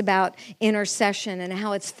talks about intercession and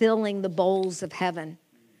how it's filling the bowls of heaven.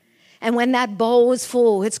 And when that bowl is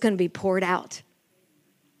full, it's going to be poured out.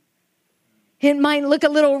 It might look a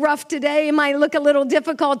little rough today. It might look a little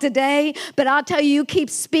difficult today. But I'll tell you, you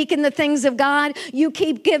keep speaking the things of God. You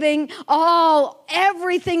keep giving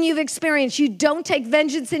everything you've experienced. You don't take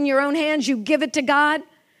vengeance in your own hands. You give it to God.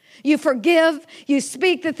 You forgive. You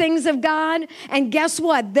speak the things of God. And guess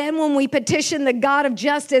what? Then when we petition the God of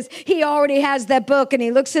justice, he already has that book, and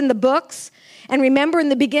he looks in the books. And remember in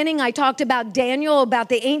the beginning, I talked about Daniel, about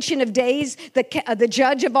the Ancient of Days, the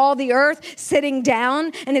judge of all the earth, sitting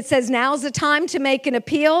down. And it says, now's the time to make an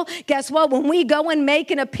appeal. Guess what? When we go and make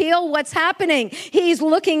an appeal, what's happening? He's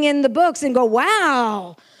looking in the books and go,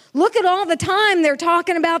 wow, look at all the time they're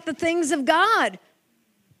talking about the things of God.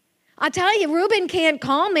 I tell you, Reuben can't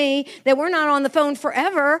call me that we're not on the phone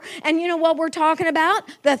forever. And you know what we're talking about?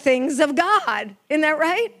 The things of God. Isn't that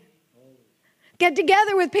right? Get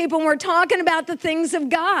together with people and we're talking about the things of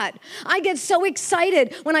God. I get so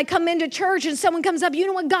excited when I come into church and someone comes up, you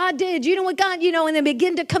know what God did? You know what God, and they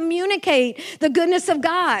begin to communicate the goodness of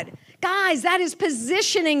God. Guys, that is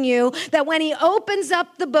positioning you that when he opens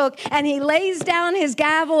up the book and he lays down his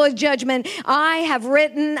gavel of judgment, I have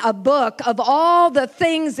written a book of all the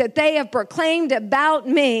things that they have proclaimed about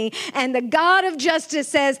me. And the God of justice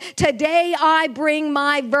says, today I bring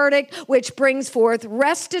my verdict, which brings forth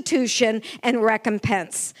restitution and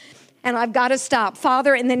recompense. And I've got to stop.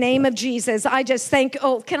 Father, in the name of Jesus, I just thank,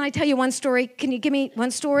 can I tell you one story? Can you give me one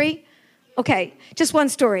story? Okay, just one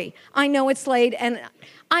story. I know it's late, and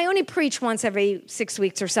I only preach once every 6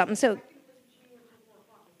 weeks or something, so.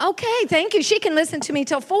 Okay, thank you. She can listen to me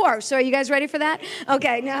till 4. So are you guys ready for that?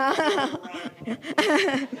 Okay, no.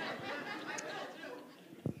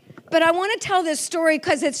 But I want to tell this story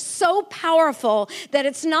because it's so powerful that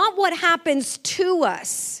it's not what happens to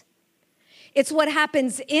us. It's what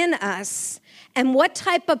happens in us and what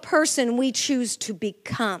type of person we choose to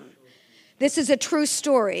become. This is a true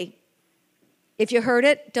story. If you heard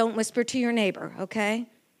it, don't whisper to your neighbor, okay?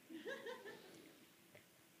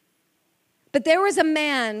 But there was a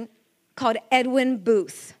man called Edwin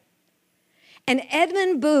Booth. And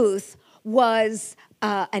Edwin Booth was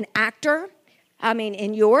an actor,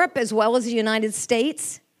 in Europe as well as the United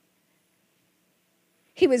States.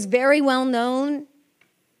 He was very well known.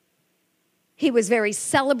 He was very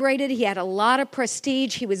celebrated. He had a lot of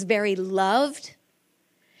prestige. He was very loved.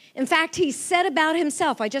 In fact, he said about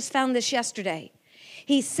himself, I just found this yesterday,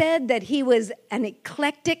 he said that he was an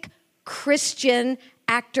eclectic Christian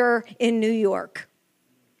actor in New York.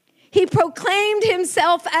 He proclaimed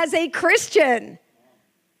himself as a Christian.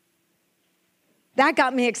 That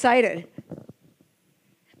got me excited.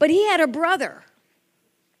 But he had a brother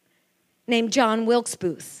named John Wilkes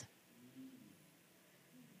Booth.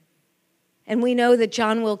 And we know that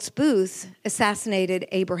John Wilkes Booth assassinated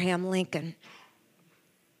Abraham Lincoln.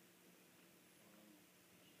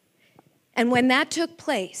 And when that took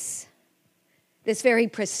place, this very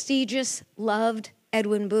prestigious, loved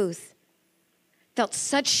Edwin Booth felt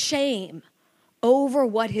such shame over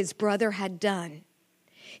what his brother had done.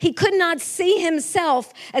 He could not see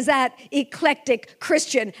himself as that eclectic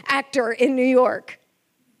Christian actor in New York.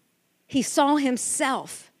 He saw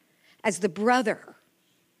himself as the brother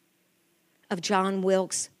of John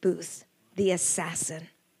Wilkes Booth, the assassin.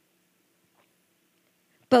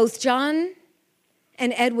 Both John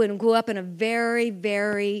and Edwin grew up in a very,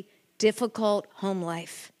 very difficult home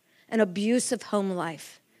life, an abusive home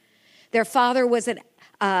life. Their father was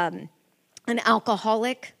an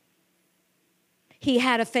alcoholic. He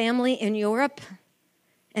had a family in Europe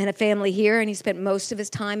and a family here, and he spent most of his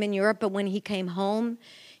time in Europe. But when he came home,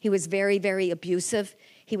 he was very, very abusive.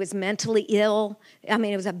 He was mentally ill. It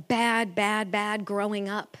was a bad growing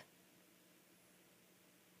up.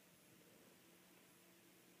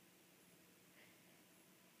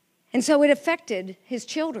 And so it affected his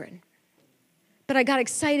children. But I got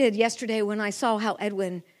excited yesterday when I saw how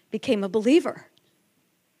Edwin became a believer.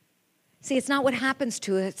 See, it's not what happens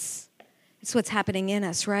to us. It's what's happening in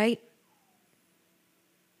us, right?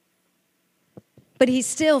 But he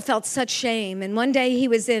still felt such shame. And one day he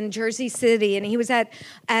was in Jersey City, and he was at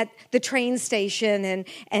the train station,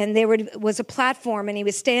 and there was a platform, and he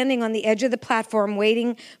was standing on the edge of the platform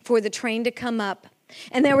waiting for the train to come up.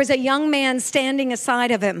 And there was a young man standing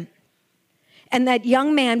aside of him. And that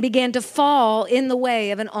young man began to fall in the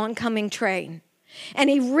way of an oncoming train. And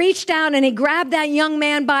he reached out and he grabbed that young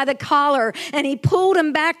man by the collar and he pulled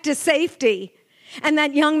him back to safety. And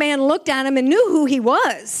that young man looked at him and knew who he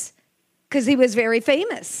was because he was very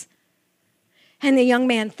famous. And the young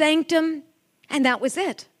man thanked him, and that was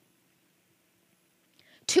it.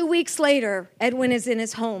 2 weeks later, Edwin is in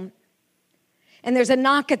his home, and there's a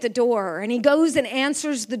knock at the door, and he goes and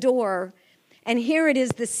answers the door, and here it is,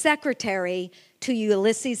 the secretary to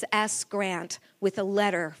Ulysses S. Grant with a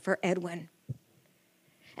letter for Edwin.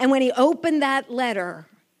 And when he opened that letter,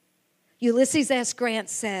 Ulysses S. Grant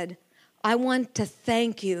said, I want to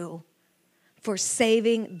thank you for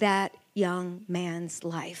saving that young man's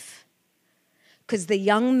life. Because the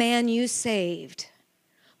young man you saved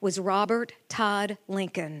was Robert Todd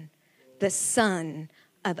Lincoln, the son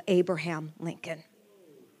of Abraham Lincoln.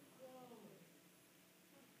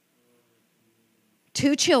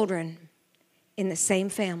 2 children in the same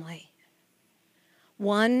family.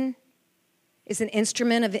 One is an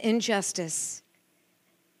instrument of injustice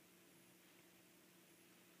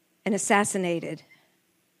and assassinated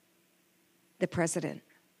the president.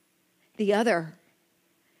 The other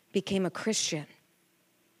became a Christian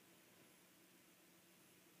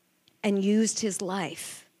and used his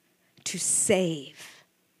life to save,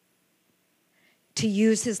 to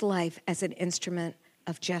use his life as an instrument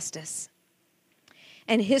of justice.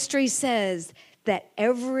 And history says that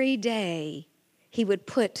every day he would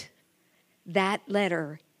put that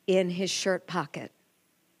letter in his shirt pocket.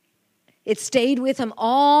 It stayed with him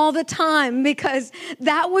all the time because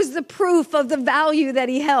that was the proof of the value that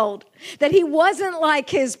he held, that he wasn't like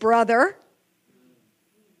his brother.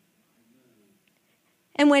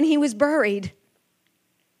 And when he was buried,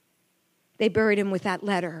 they buried him with that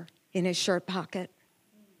letter in his shirt pocket.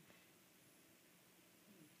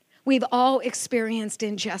 We've all experienced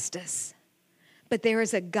injustice, but there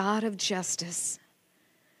is a God of justice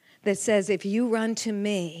that says, if you run to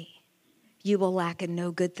me, you will lack in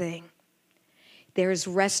no good thing. There is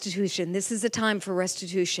restitution. This is a time for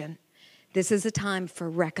restitution. This is a time for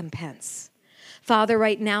recompense. Father,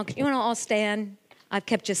 right now, you want to all stand? I've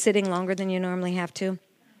kept you sitting longer than you normally have to.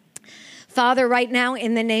 Father, right now,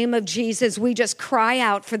 in the name of Jesus, we just cry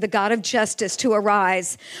out for the God of justice to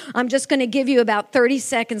arise. I'm just going to give you about 30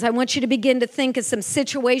 seconds. I want you to begin to think of some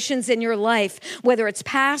situations in your life, whether it's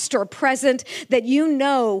past or present, that you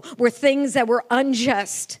know were things that were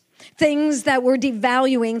unjust, things that were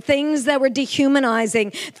devaluing, things that were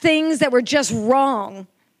dehumanizing, things that were just wrong.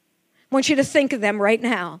 I want you to think of them right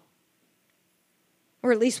now,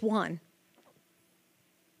 or at least one.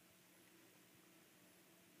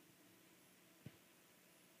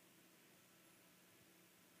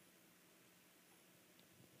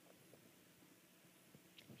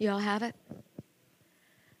 You all have it?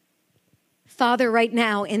 Father, right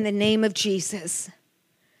now, in the name of Jesus,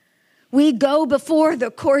 we go before the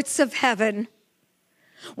courts of heaven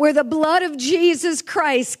where the blood of Jesus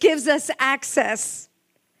Christ gives us access.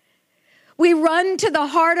 We run to the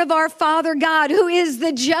heart of our Father God, who is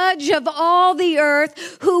the judge of all the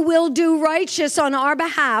earth, who will do righteous on our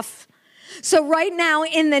behalf. So right now,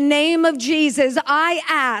 in the name of Jesus, I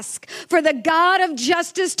ask for the God of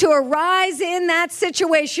justice to arise in that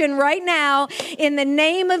situation right now, in the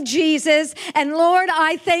name of Jesus. And Lord,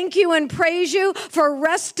 I thank you and praise you for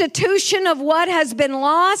restitution of what has been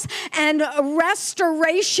lost and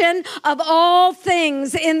restoration of all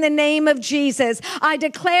things in the name of Jesus. I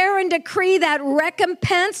declare and decree that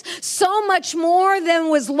recompense, so much more than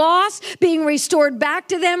was lost, being restored back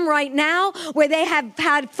to them right now, where they have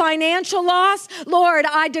had financial loss, Lord,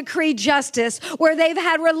 I decree justice. Where they've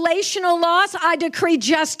had relational loss, I decree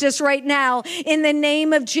justice right now in the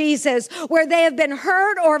name of Jesus. Where they have been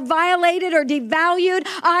hurt or violated or devalued,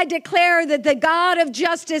 I declare that the God of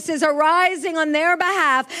justice is arising on their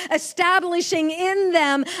behalf, establishing in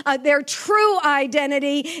them their true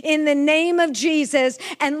identity in the name of Jesus.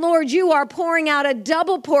 And Lord, you are pouring out a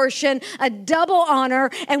double portion, a double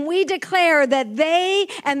honor, and we declare that they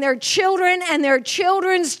and their children and their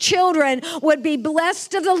children's children would be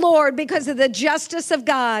blessed of the Lord because of the justice of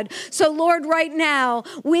God. So Lord, right now,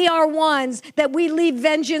 we are ones that we leave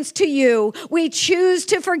vengeance to you. We choose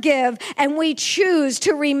to forgive and we choose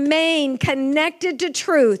to remain connected to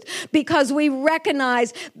truth because we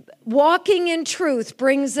recognize walking in truth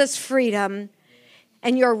brings us freedom.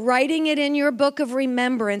 And you're writing it in your book of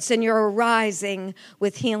remembrance, and you're arising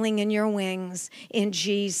with healing in your wings. In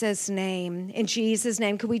Jesus' name. In Jesus'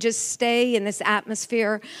 name. Could we just stay in this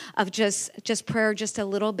atmosphere of just prayer just a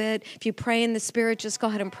little bit? If you pray in the Spirit, just go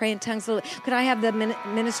ahead and pray in tongues. Could I have the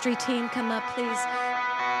ministry team come up, please?